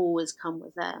doesn't always come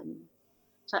with them.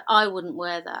 So I wouldn't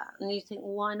wear that. And you think,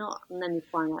 well, why not? And then you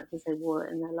find out because they wore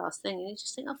it in their last thing. And you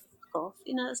just think, oh, fuck off.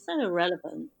 It's so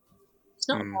irrelevant. It's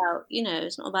not about,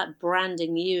 it's not about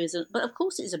branding you. But of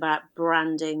course it's about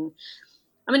branding.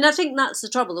 I mean, I think that's the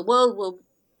trouble. The world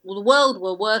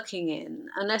we're working in,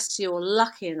 unless you're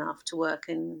lucky enough to work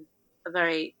in a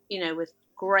very, with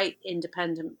great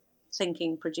independent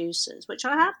thinking producers, which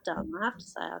I have done. I have to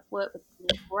say, I've worked with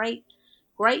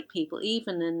great people,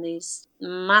 even in these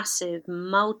massive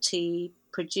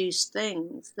multi-produced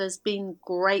things. There's been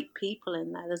great people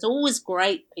in there. There's always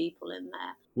great people in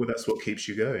there. Well, that's what keeps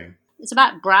you going. It's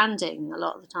about branding a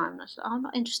lot of the time. I'm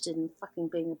not interested in fucking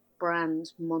being a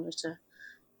brand monitor.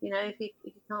 If you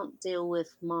can't deal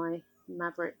with my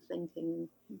maverick thinking,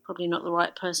 you're probably not the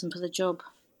right person for the job,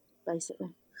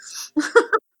 basically.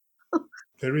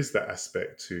 There is that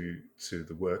aspect to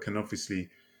the work, and obviously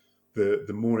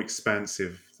the more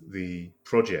expansive the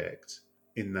project,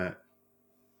 in that,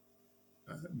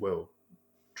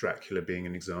 Dracula being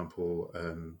an example,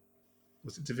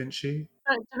 was it Da Vinci?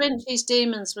 Da Vinci's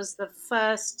Demons was the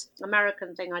first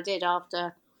American thing I did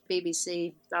after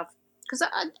BBC stuff. Because,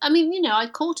 I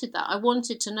courted that. I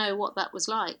wanted to know what that was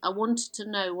like. I wanted to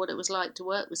know what it was like to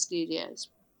work with studios.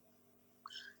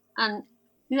 And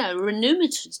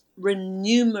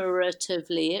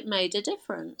remuneratively, it made a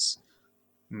difference.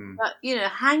 But,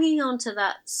 hanging on to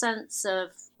that sense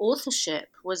of authorship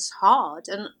was hard.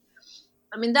 And,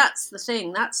 I mean, that's the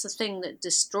thing. That's the thing that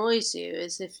destroys you,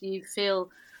 is if you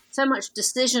feel so much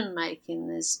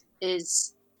decision-making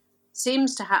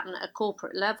seems to happen at a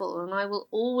corporate level. And I will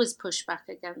always push back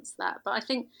against that. But I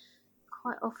think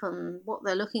quite often what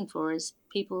they're looking for is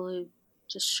people who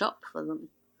just shop for them.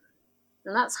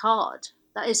 And that's hard.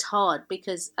 That is hard,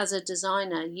 because as a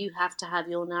designer, you have to have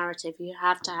your narrative, you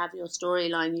have to have your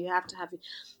storyline, you have to have,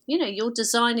 you're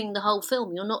designing the whole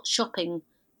film. You're not shopping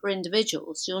for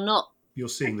individuals. You're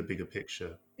seeing the bigger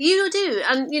picture. You do.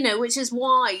 And, which is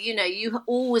why, you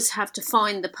always have to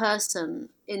find the person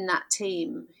in that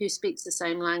team who speaks the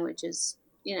same language as,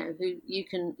 who you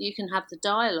can have the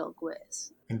dialogue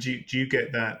with. And do you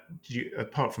get that,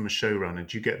 apart from a showrunner,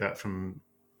 do you get that from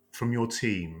your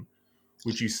team?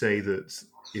 Would you say that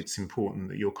it's important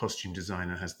that your costume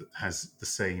designer has the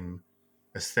same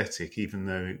aesthetic, even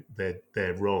though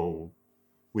their role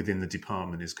within the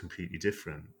department is completely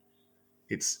different?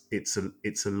 It's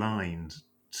aligned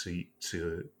to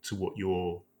what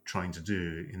you're trying to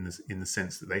do in the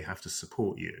sense that they have to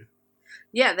support you.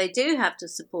 Yeah, they do have to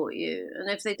support you,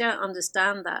 and if they don't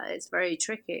understand that, it's very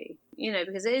tricky.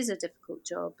 Because it is a difficult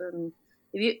job, and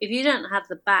if you don't have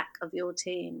the back of your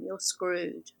team, you're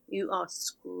screwed. You are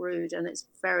screwed, and it's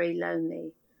very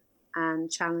lonely and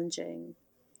challenging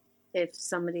if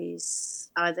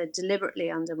somebody's either deliberately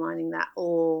undermining that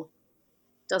or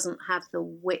doesn't have the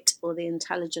wit or the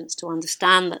intelligence to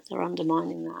understand that they're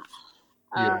undermining that.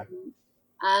 Yeah.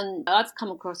 And I've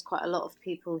come across quite a lot of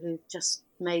people who just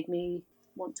made me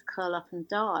want to curl up and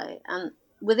die, and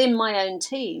within my own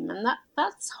team, and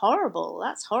that's horrible.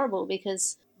 That's horrible,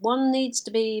 because one needs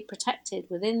to be protected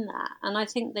within that. And I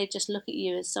think they just look at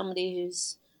you as somebody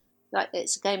who's like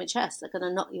it's a game of chess. They're going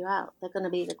to knock you out. They're going to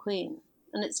be the queen,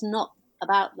 and it's not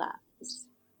about that.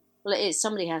 Well, it is.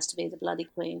 Somebody has to be the bloody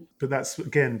queen. But that's,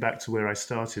 again, back to where I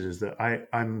started, is that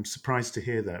I'm surprised to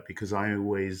hear that, because I've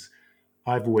always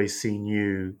seen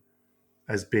you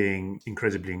as being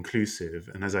incredibly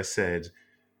inclusive, and as I said,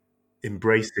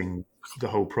 embracing the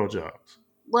whole product.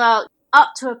 Well,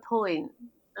 up to a point.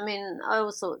 I mean, I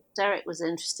always thought Derek was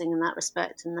interesting in that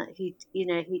respect, in that he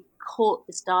caught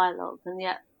this dialogue, and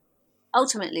yet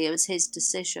ultimately it was his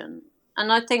decision.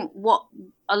 And I think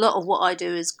a lot of what I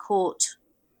do is court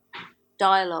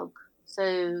dialogue,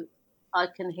 so I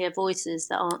can hear voices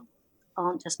that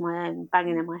aren't just my own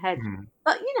banging in my head.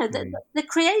 But the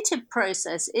creative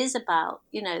process is about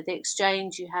the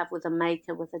exchange you have with a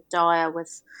maker, with a dyer,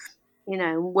 with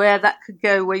where that could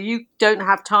go, where you don't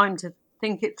have time to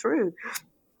think it through.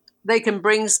 They can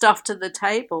bring stuff to the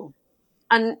table,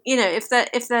 and if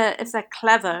they're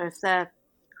clever, if they're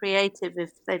creative,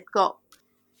 if they've got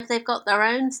their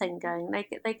own thing going, they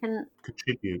can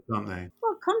contribute, can't they?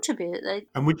 Well, contribute.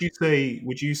 And would you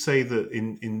say that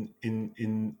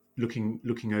in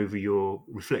looking over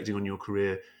reflecting on your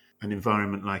career, an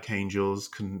environment like Angels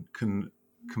can kind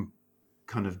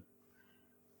of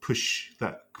push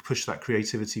that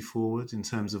creativity forward in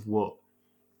terms of what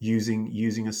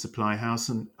using a supply house?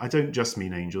 And I don't just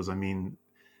mean Angels, I mean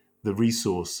the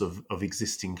resource of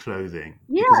existing clothing,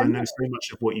 because I know so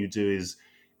much of what you do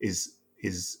is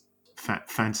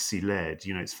fantasy led.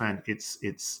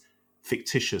 It's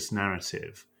fictitious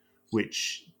narrative,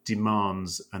 which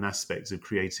demands an aspect of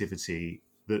creativity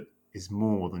that is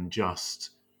more than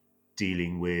just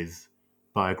dealing with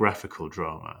biographical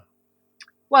drama.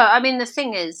 Well, I mean, the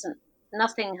thing is,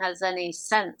 nothing has any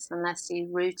sense unless you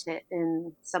root it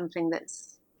in something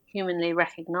that's humanly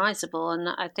recognizable. And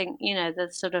I think, the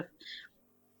sort of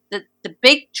the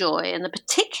big joy, and the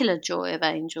particular joy of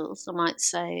Angels, I might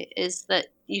say, is that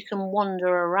you can wander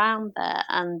around there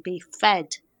and be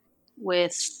fed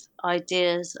with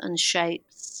ideas and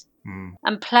shapes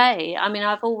and play. I mean,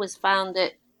 I've always found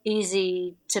it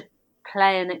easy to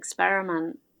play and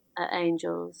experiment at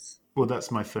Angels. Well,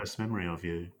 that's my first memory of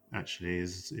you, actually,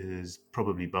 is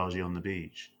probably Bargee on the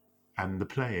Beach, and the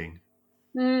playing.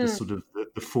 The sort of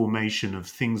the formation of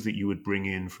things that you would bring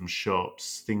in from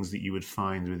shops, things that you would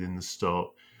find within the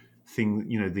stock,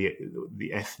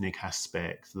 the ethnic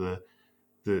aspect, the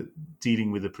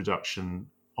dealing with the production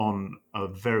on a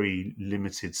very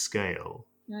limited scale,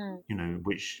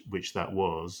 which that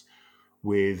was,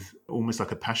 with almost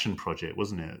like a passion project,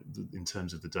 wasn't it, in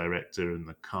terms of the director and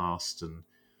the cast, and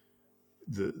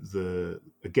the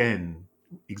again,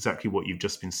 exactly what you've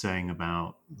just been saying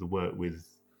about the work with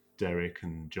Derek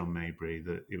and John Maybury,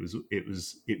 that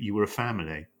you were a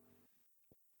family.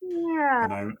 Yeah.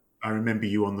 And I remember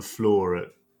you on the floor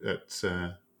at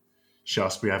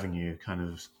Shaftesbury Avenue, kind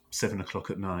of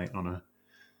 7:00 at night on a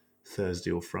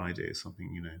Thursday or Friday or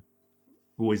something,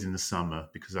 always in the summer,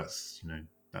 because that's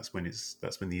when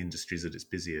the industry's at its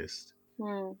busiest.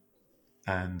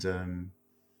 And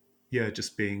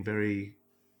just being very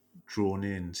drawn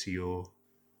into your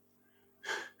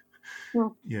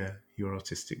your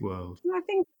artistic world. I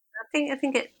think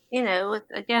it,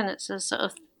 again, it's a sort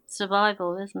of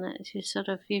survival, isn't it? It's you sort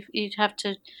of you have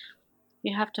to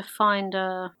find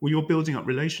a. Well, you're building up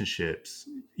relationships.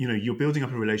 You're building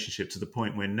up a relationship to the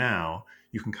point where now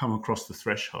you can come across the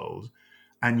threshold,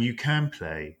 and you can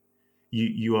play.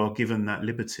 You are given that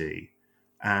liberty,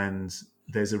 and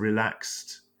there's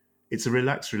it's a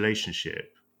relaxed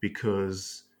relationship,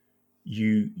 because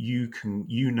you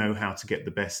know how to get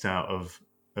the best out of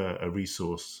a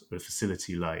resource, a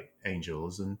facility like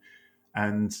Angels, and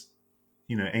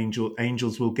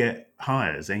Angels will get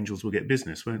hires, Angels will get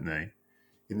business, won't they?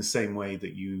 In the same way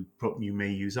that you may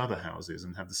use other houses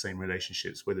and have the same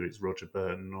relationships, whether it's Roger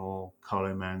Burton or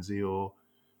Carlo Manzi or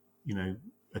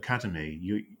Academy.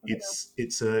 It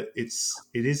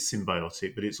is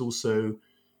symbiotic, but it also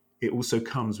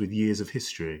comes with years of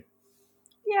history.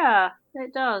 Yeah,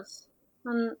 it does.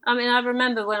 And I mean, I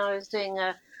remember when I was doing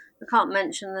I can't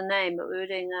mention the name, but we were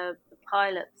doing a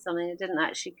pilot for something that didn't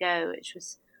actually go, which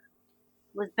was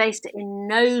based in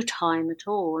no time at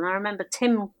all. And I remember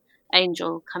Tim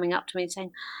Angel coming up to me and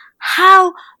saying,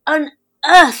 "How on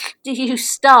earth do you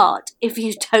start if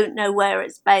you don't know where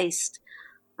it's based?"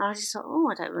 And I just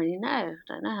thought, I don't really know. I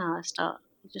don't know how I start.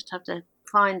 You just have to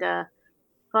find a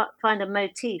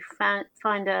motif, find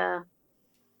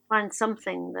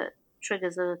something that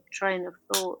triggers a train of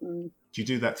thought. And do you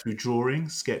do that through drawing,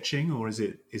 sketching, or is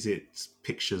it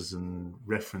pictures and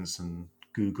reference and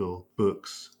Google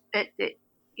books?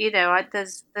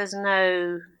 There's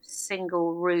no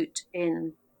single route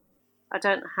in. I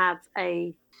don't have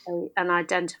an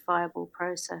identifiable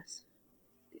process.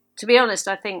 To be honest,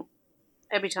 I think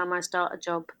every time I start a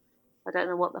job, I don't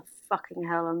know what the fucking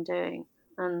hell I'm doing,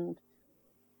 and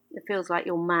it feels like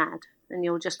you're mad, and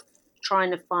you're just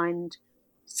trying to find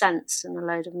sense in a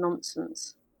load of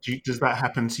nonsense. Does that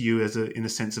happen to you in a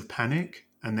sense of panic,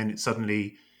 and then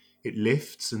it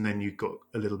lifts, and then you've got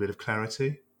a little bit of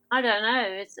clarity? I don't know.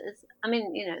 It's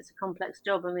a complex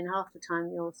job. I mean, half the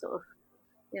time you're sort of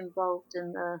involved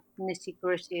in the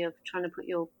nitty-gritty of trying to put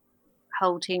your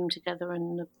whole team together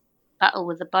in the battle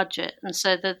with the budget, and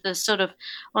so the sort of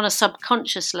on a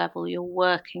subconscious level you're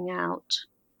working out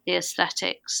the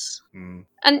aesthetics. And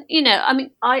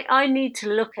I need to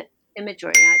look at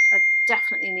imagery. I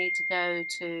definitely need to go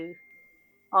to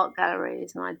art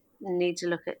galleries, and I need to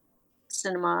look at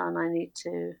cinema, and I need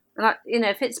to,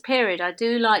 if it's period, I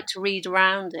do like to read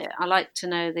around it. I like to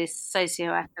know this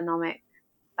socio-economic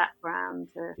background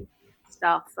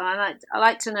stuff, and I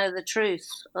like to know the truth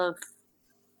of.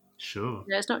 Sure.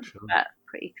 It's not just about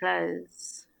pretty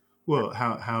clothes. Well,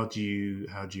 how do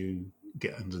you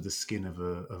get under the skin of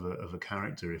a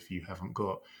character if you haven't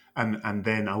got, and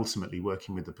then ultimately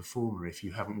working with the performer if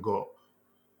you haven't got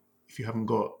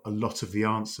a lot of the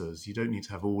answers? You don't need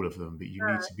to have all of them, but you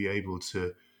need to be able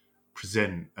to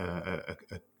present a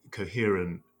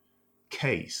coherent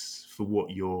case for what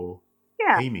you're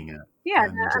aiming at. Yeah,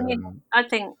 I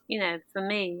think, for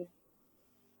me,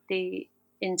 the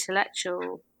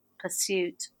intellectual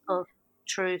pursuit of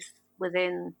truth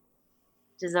within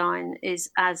design is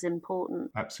as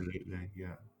important. Absolutely,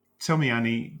 yeah. Tell me,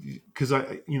 Annie, because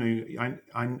I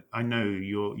know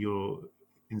you're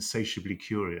insatiably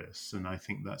curious, and I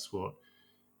think that's what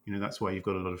that's why you've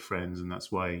got a lot of friends, and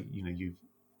that's why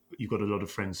you've got a lot of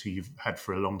friends who you've had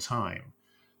for a long time.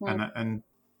 And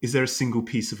is there a single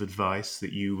piece of advice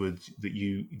that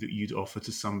you'd offer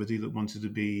to somebody that wanted to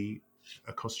be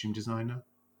a costume designer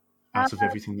out of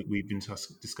everything that we've been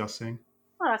discussing?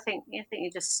 Well, I think you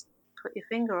just put your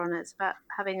finger on it. It's about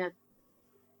having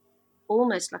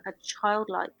almost like a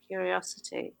childlike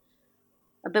curiosity,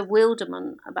 a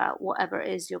bewilderment about whatever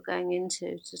it is you're going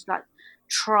into. Just like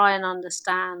try and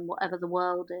understand whatever the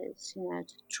world is, to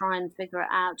try and figure it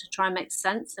out, to try and make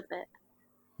sense of it.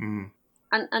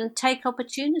 And take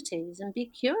opportunities and be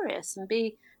curious and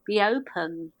be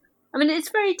open. I mean, it's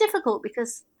very difficult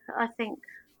because I think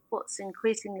what's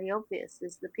increasingly obvious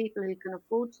is the people who can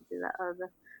afford to do that are the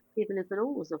people who could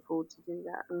always afford to do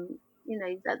that. And,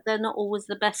 that they're not always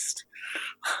the best.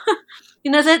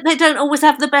 They don't always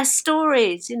have the best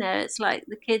stories. It's like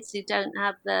the kids who don't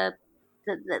have the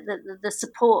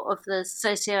support of the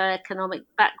socio-economic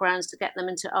backgrounds to get them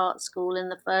into art school in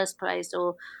the first place,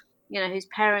 or whose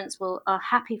parents are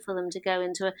happy for them to go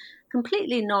into a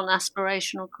completely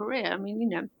non-aspirational career. I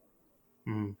mean,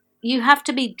 you have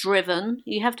to be driven.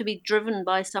 You have to be driven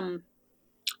by some.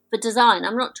 For design,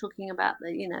 I'm not talking about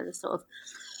the sort of,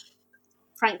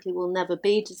 frankly, will never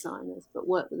be designers, but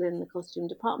work within the costume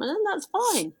department, and that's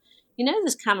fine.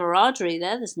 There's camaraderie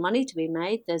there. There's money to be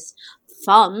made. There's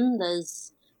fun.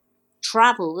 There's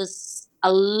travel. There's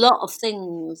a lot of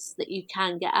things that you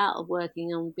can get out of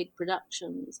working on big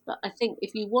productions. But I think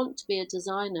if you want to be a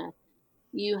designer,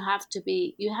 you have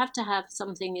to have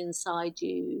something inside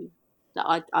you that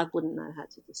I wouldn't know how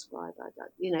to describe.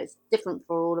 It's different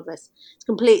for all of us. It's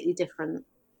completely different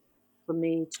for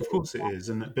me too. Of course it is,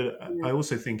 but I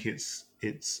also think it's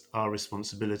our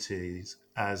responsibilities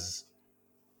as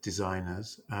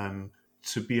designers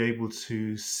to be able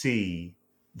to see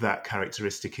that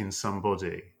characteristic in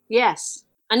somebody. Yes,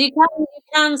 and you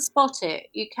can spot it.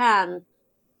 You can,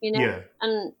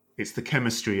 and it's the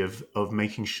chemistry of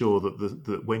making sure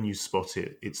that when you spot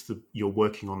it, you're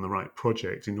working on the right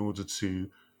project in order to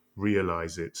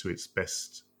realize it to its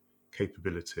best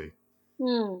capability.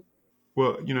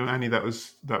 Well, Annie, that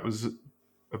was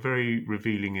a very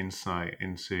revealing insight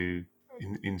into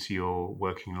your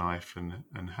working life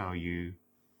and how you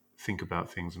think about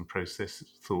things and process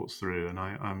thoughts through. And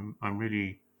I'm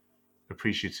really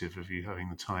appreciative of you having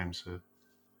the time to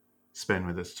spend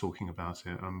with us talking about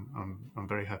it. I'm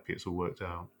very happy it's all worked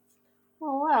out.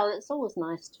 Oh well, it's always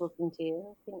nice talking to you.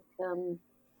 I think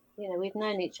we've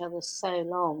known each other so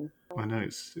long. I know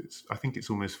I think it's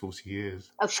almost 40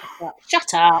 years. Oh,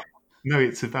 shut up. No,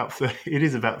 it's about it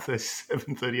is about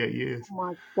 37, 38 years. Oh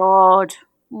my god.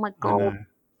 I know.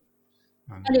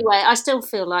 Anyway, I still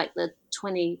feel like the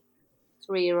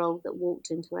 23-year-old that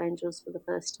walked into Angels for the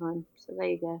first time. So there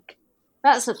you go.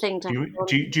 That's the thing to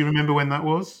do you remember when that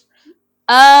was?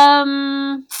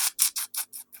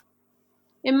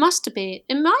 It must have been.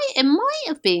 It might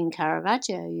have been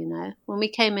Caravaggio. When we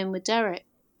came in with Derek.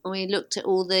 and we looked at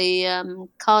all the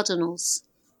cardinals.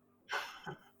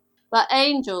 But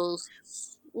angels,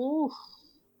 ooh,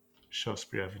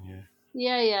 Shaftesbury Avenue.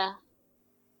 yeah.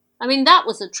 I mean, that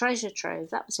was a treasure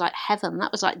trove. That was like heaven.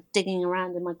 That was like digging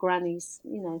around in my granny's,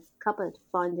 cupboard,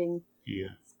 finding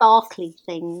sparkly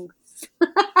things.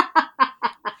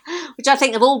 Which I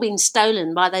think have all been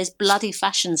stolen by those bloody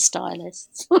fashion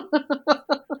stylists.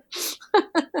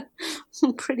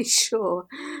 I'm pretty sure.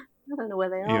 I don't know where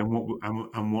they are.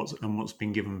 And what's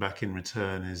been given back in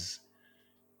return is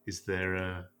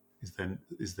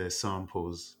there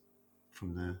samples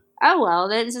from the. Oh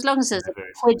well, as long as there's a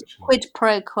quid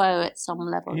pro quo at some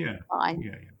level, it's fine.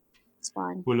 Yeah. It's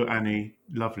fine. Well, look, Annie,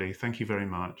 lovely. Thank you very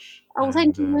much. Oh,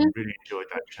 thank you. Really enjoyed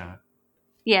that chat.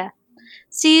 Yeah.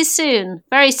 See you soon.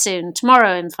 Very soon.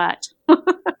 Tomorrow, in fact.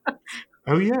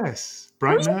 Oh, yes.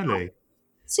 Bright and early.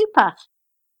 Super.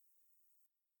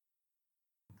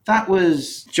 That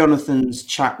was Jonathan's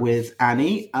chat with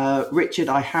Annie. Richard,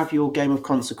 I have your game of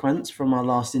consequence from our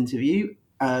last interview.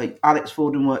 Alex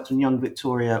Forden worked on Young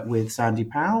Victoria with Sandy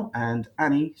Powell, and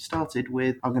Annie started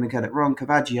with, I'm going to get it wrong,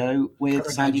 Caravaggio with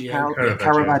Sandy Powell.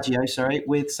 Caravaggio, sorry,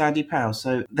 with Sandy Powell.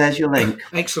 So there's your link.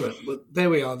 Excellent. Well,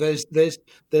 there we are. There's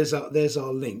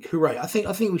our link. Hooray! I think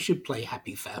we should play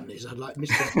Happy Families. I'd like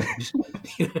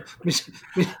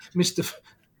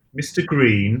Mr.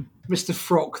 Green, Mr.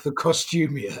 Frock, the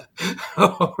costumier,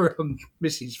 or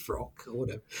Mrs. Frock, or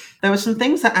whatever. There were some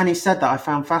things that Annie said that I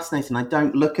found fascinating. I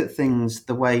don't look at things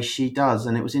the way she does,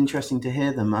 and it was interesting to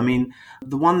hear them. I mean,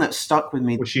 the one that stuck with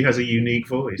me... Well, she has a unique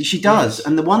voice. She does, yes.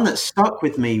 And the one that stuck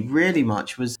with me really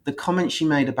much was the comment she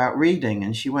made about reading,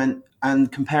 and she went and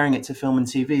comparing it to film and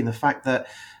TV, the fact that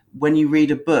when you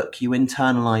read a book, you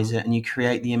internalize it and you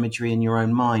create the imagery in your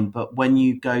own mind. But when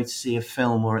you go to see a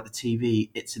film or at the TV,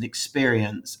 it's an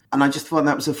experience. And I just thought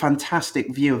that was a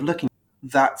fantastic view of looking.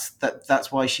 That's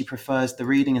why she prefers the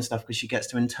reading and stuff, because she gets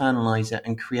to internalize it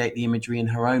and create the imagery in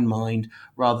her own mind,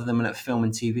 rather than at film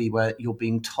and TV where you're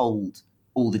being told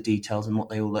all the details and what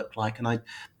they all look like. And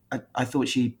I thought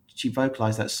she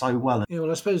vocalized that so well. Yeah,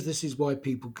 well, I suppose this is why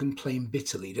people complain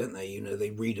bitterly, don't they? They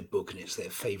read a book and it's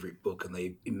their favourite book and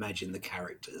they imagine the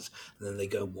characters, and then they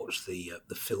go and watch the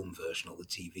film version or the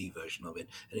TV version of it,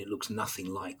 and it looks nothing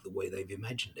like the way they've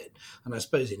imagined it. And I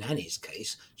suppose in Annie's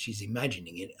case, she's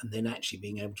imagining it and then actually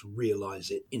being able to realise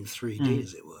it in 3D,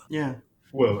 as it were. Yeah.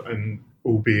 Well, and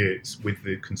albeit with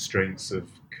the constraints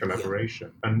of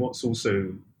collaboration. Yeah. And what's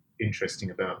also interesting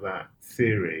about that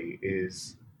theory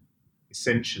is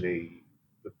essentially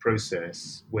the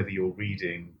process, whether you're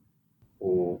reading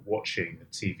or watching a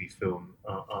TV film,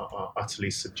 are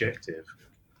utterly subjective.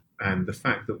 And the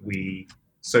fact that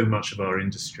so much of our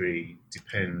industry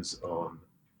depends on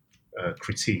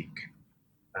critique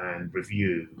and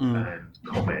review and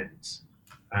comment.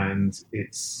 And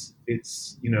it's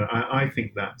I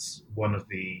think that's one of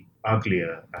the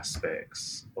uglier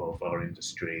aspects of our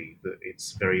industry, that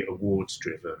it's very awards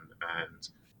driven, and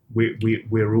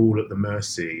we're all at the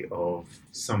mercy of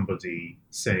somebody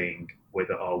saying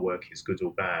whether our work is good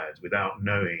or bad without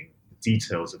knowing the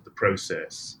details of the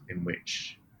process in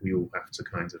which we all have to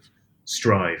kind of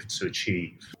strive to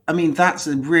achieve. I mean, that's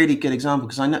a really good example,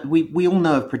 because I know we all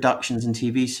know of productions and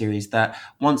TV series that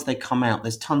once they come out,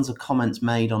 there's tons of comments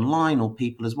made online, or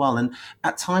people as well. And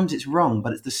at times it's wrong,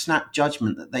 but it's the snap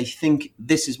judgment that they think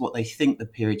this is what they think the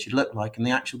period should look like. And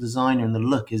the actual designer and the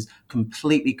look is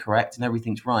completely correct and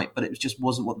everything's right, but it just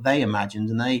wasn't what they imagined,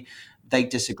 and they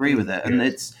disagree with it. And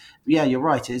you're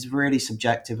right. It is really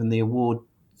subjective, and the award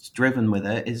driven with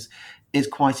it is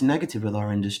quite negative with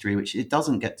our industry, which it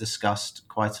doesn't get discussed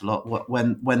quite a lot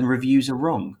when reviews are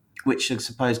wrong, which I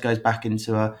suppose goes back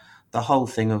into the whole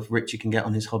thing of Richard can get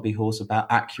on his hobby horse about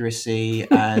accuracy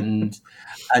and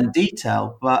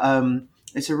detail. But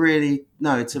it's a really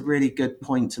good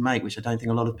point to make, which I don't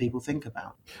think a lot of people think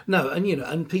about. No,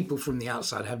 and people from the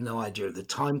outside have no idea of the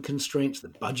time constraints, the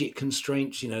budget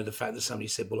constraints. The fact that somebody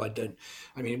said, "Well,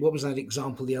 what was that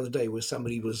example the other day where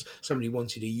somebody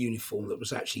wanted a uniform that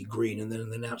was actually green, and then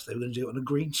they announced they were going to do it on a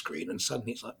green screen, and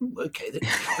suddenly it's like, okay,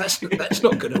 that's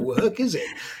not going to work, is it?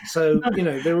 So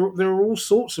there are all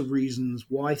sorts of reasons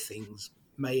why things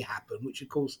may happen, which of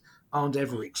course aren't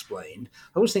ever explained.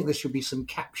 I always think there should be some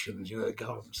captions, that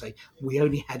go up and say, "We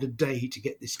only had a day to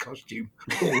get this costume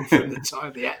all from the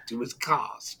time the actor was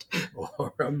cast."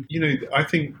 Or I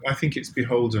think it's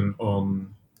beholden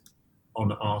on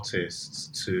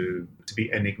artists to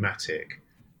be enigmatic,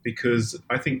 because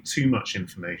I think too much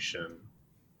information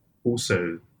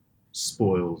also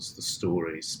spoils the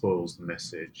story, spoils the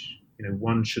message.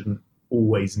 One shouldn't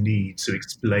always need to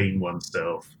explain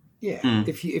oneself Yeah, Mm.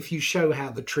 if you show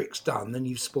how the trick's done, then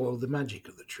you've spoiled the magic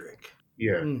of the trick.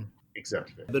 Yeah, Mm.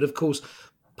 exactly. But of course,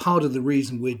 part of the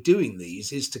reason we're doing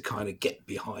these is to kind of get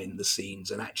behind the scenes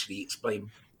and actually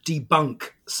debunk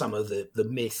some of the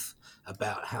myth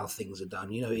about how things are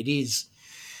done. It is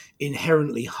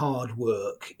inherently hard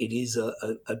work. It is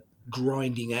a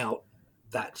grinding out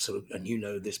that sort of, and you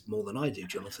know this more than I do,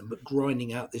 Jonathan, but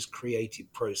grinding out this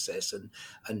creative process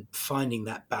and finding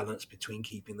that balance between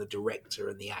keeping the director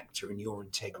and the actor and your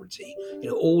integrity.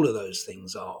 All of those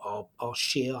things are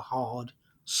sheer hard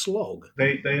slog.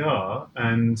 They are,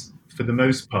 and for the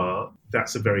most part,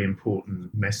 that's a very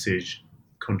important message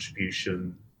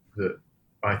contribution that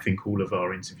I think all of our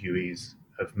interviewees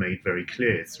have made very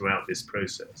clear throughout this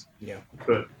process. Yeah.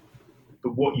 But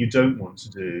what you don't want to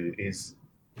do is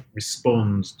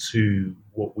respond to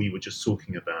what we were just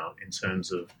talking about in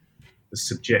terms of the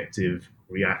subjective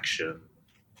reaction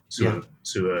to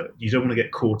you don't want to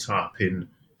get caught up in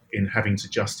having to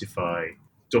justify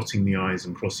dotting the I's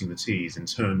and crossing the T's in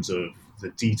terms of the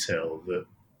detail that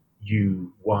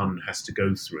one has to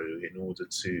go through in order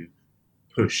to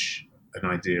push an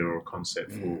idea or a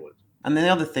concept forward. And then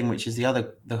the other thing, which is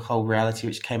the whole reality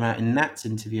which came out in Nat's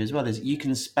interview as well, is you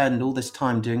can spend all this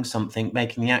time doing something,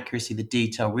 making the accuracy, the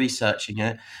detail, researching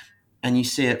it, and you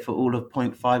see it for all of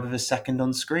 0.5 of a second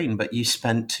on screen, but you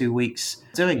spent 2 weeks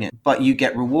doing it. But you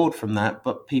get reward from that,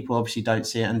 but people obviously don't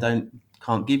see it and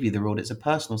can't give you the reward. It's a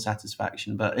personal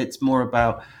satisfaction, but it's more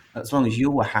about, as long as you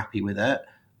were happy with it,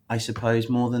 I suppose,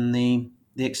 more than the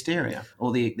exterior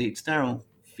or the external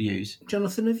views.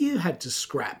 Jonathan, have you had to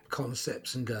scrap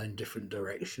concepts and go in different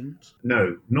directions?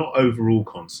 No, not overall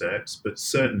concepts, but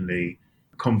certainly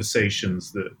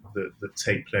conversations that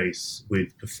take place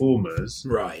with performers,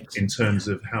 right? In terms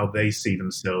of how they see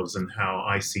themselves and how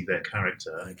I see their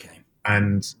character, okay,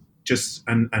 and just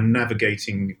and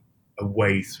navigating a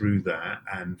way through that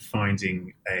and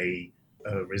finding a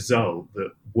result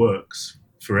that works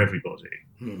for everybody.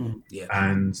 Yeah,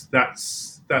 And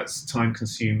that's time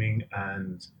consuming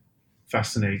and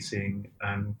fascinating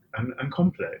and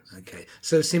complex. Okay,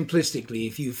 so simplistically,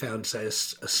 if you found, say, a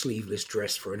sleeveless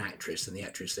dress for an actress, and the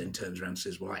actress then turns around and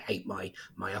says, "Well, I hate my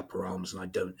upper arms, and I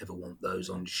don't ever want those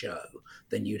on show,"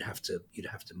 then you'd have to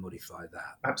modify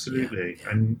that. Absolutely,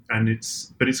 Yeah. and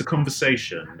it's a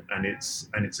conversation, and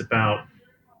it's about.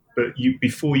 But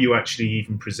before you actually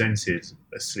even presented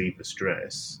a sleeveless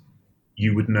dress,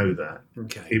 you would know that.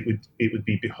 Okay. It would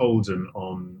be beholden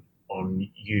on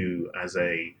you as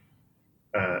a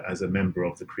member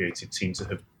of the creative team to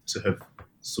have sort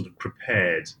of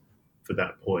prepared for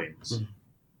that point.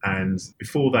 And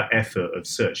before that effort of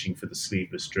searching for the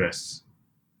sleeveless dress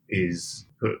is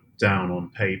put down on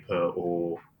paper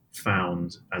or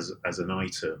found as an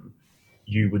item,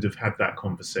 you would have had that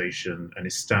conversation and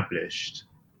established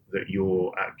that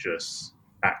your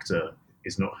actor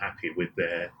is not happy with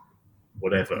their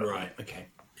whatever. Right. Okay.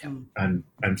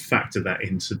 And factor that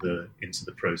into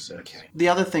the process. Okay. The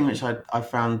other thing which I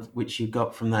found, which you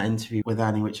got from that interview with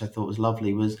Annie, which I thought was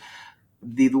lovely, was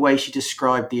the way she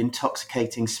described the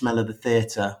intoxicating smell of the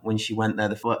theatre when she went there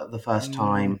the first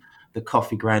time, the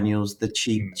coffee granules, the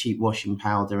cheap washing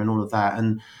powder, and all of that.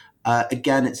 And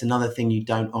again, it's another thing you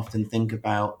don't often think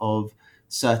about, of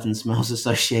certain smells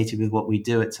associated with what we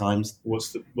do at times.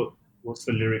 What's the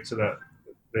lyric to that?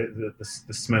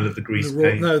 The smell of the grease the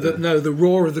paint.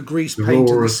 roar of the grease paint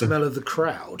and the smell of the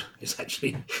crowd is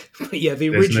actually, but yeah, the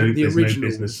original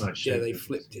business like shit. Yeah, they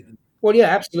flipped it. Well, yeah,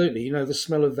 absolutely. The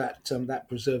smell of that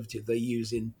preservative they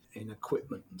use in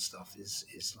equipment and stuff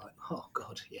is like, oh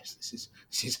God, yes, this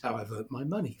is how I've earned my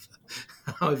money,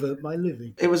 how I've earned my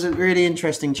living. It was a really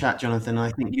interesting chat, Jonathan.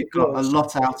 I think you got a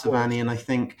lot out of Annie, and I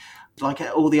think, like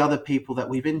all the other people that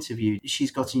we've interviewed,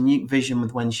 she's got a unique vision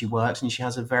with when she works, and she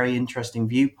has a very interesting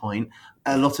viewpoint.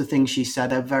 A lot of things she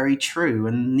said are very true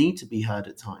and need to be heard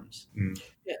at times.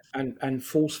 Yeah, and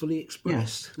forcefully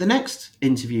expressed. Yes. The next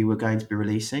interview we're going to be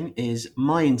releasing is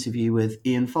my interview with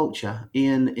Ian Fulcher.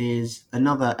 Ian is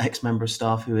another ex-member of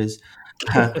staff who is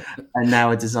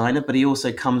now a designer, but he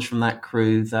also comes from that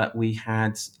crew that we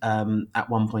had at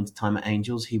one point in time at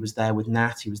Angels. He was there with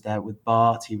Nat, he was there with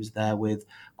Bart, he was there with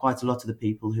quite a lot of the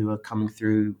people who are coming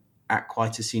through at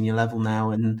quite a senior level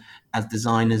now, and as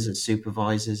designers, as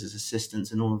supervisors, as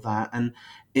assistants, and all of that. And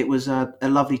it was a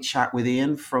lovely chat with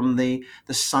Ian from the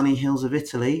sunny hills of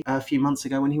Italy a few months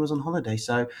ago when he was on holiday.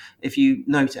 So if you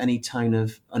note any tone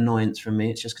of annoyance from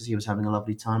me, it's just because he was having a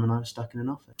lovely time and I was stuck in an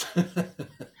office.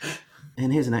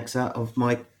 And here's an excerpt of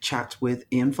my chat with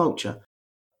Ian Fulcher.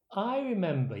 I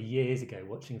remember years ago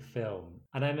watching film,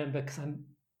 and I remember, because I'm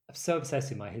so obsessed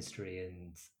with my history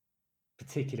and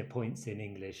particular points in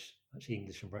English actually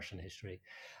English and Russian history,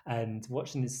 and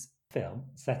watching this film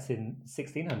set in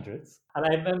 1600s. And I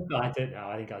remember, I don't know,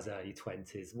 I think I was early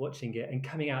 20s, watching it and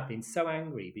coming out being so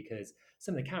angry because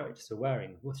some of the characters were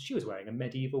wearing, well, she was wearing a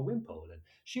medieval wimple and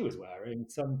she was wearing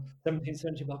some 17th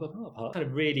century blah, blah, blah, kind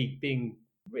of really being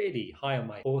really high on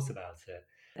my horse about it.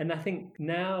 And I think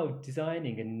now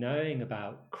designing and knowing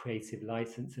about creative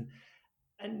license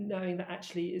and knowing that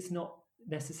actually it's not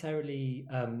necessarily,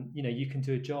 you can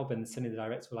do a job and suddenly the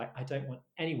director will like, I don't want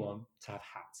anyone to have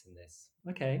hats in this.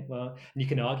 Okay, well, and you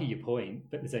can argue your point,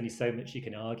 but there's only so much you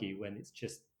can argue when it's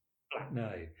just black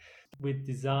no. With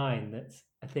design, that's,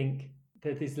 I think,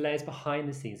 there's layers behind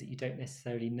the scenes that you don't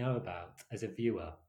necessarily know about as a viewer.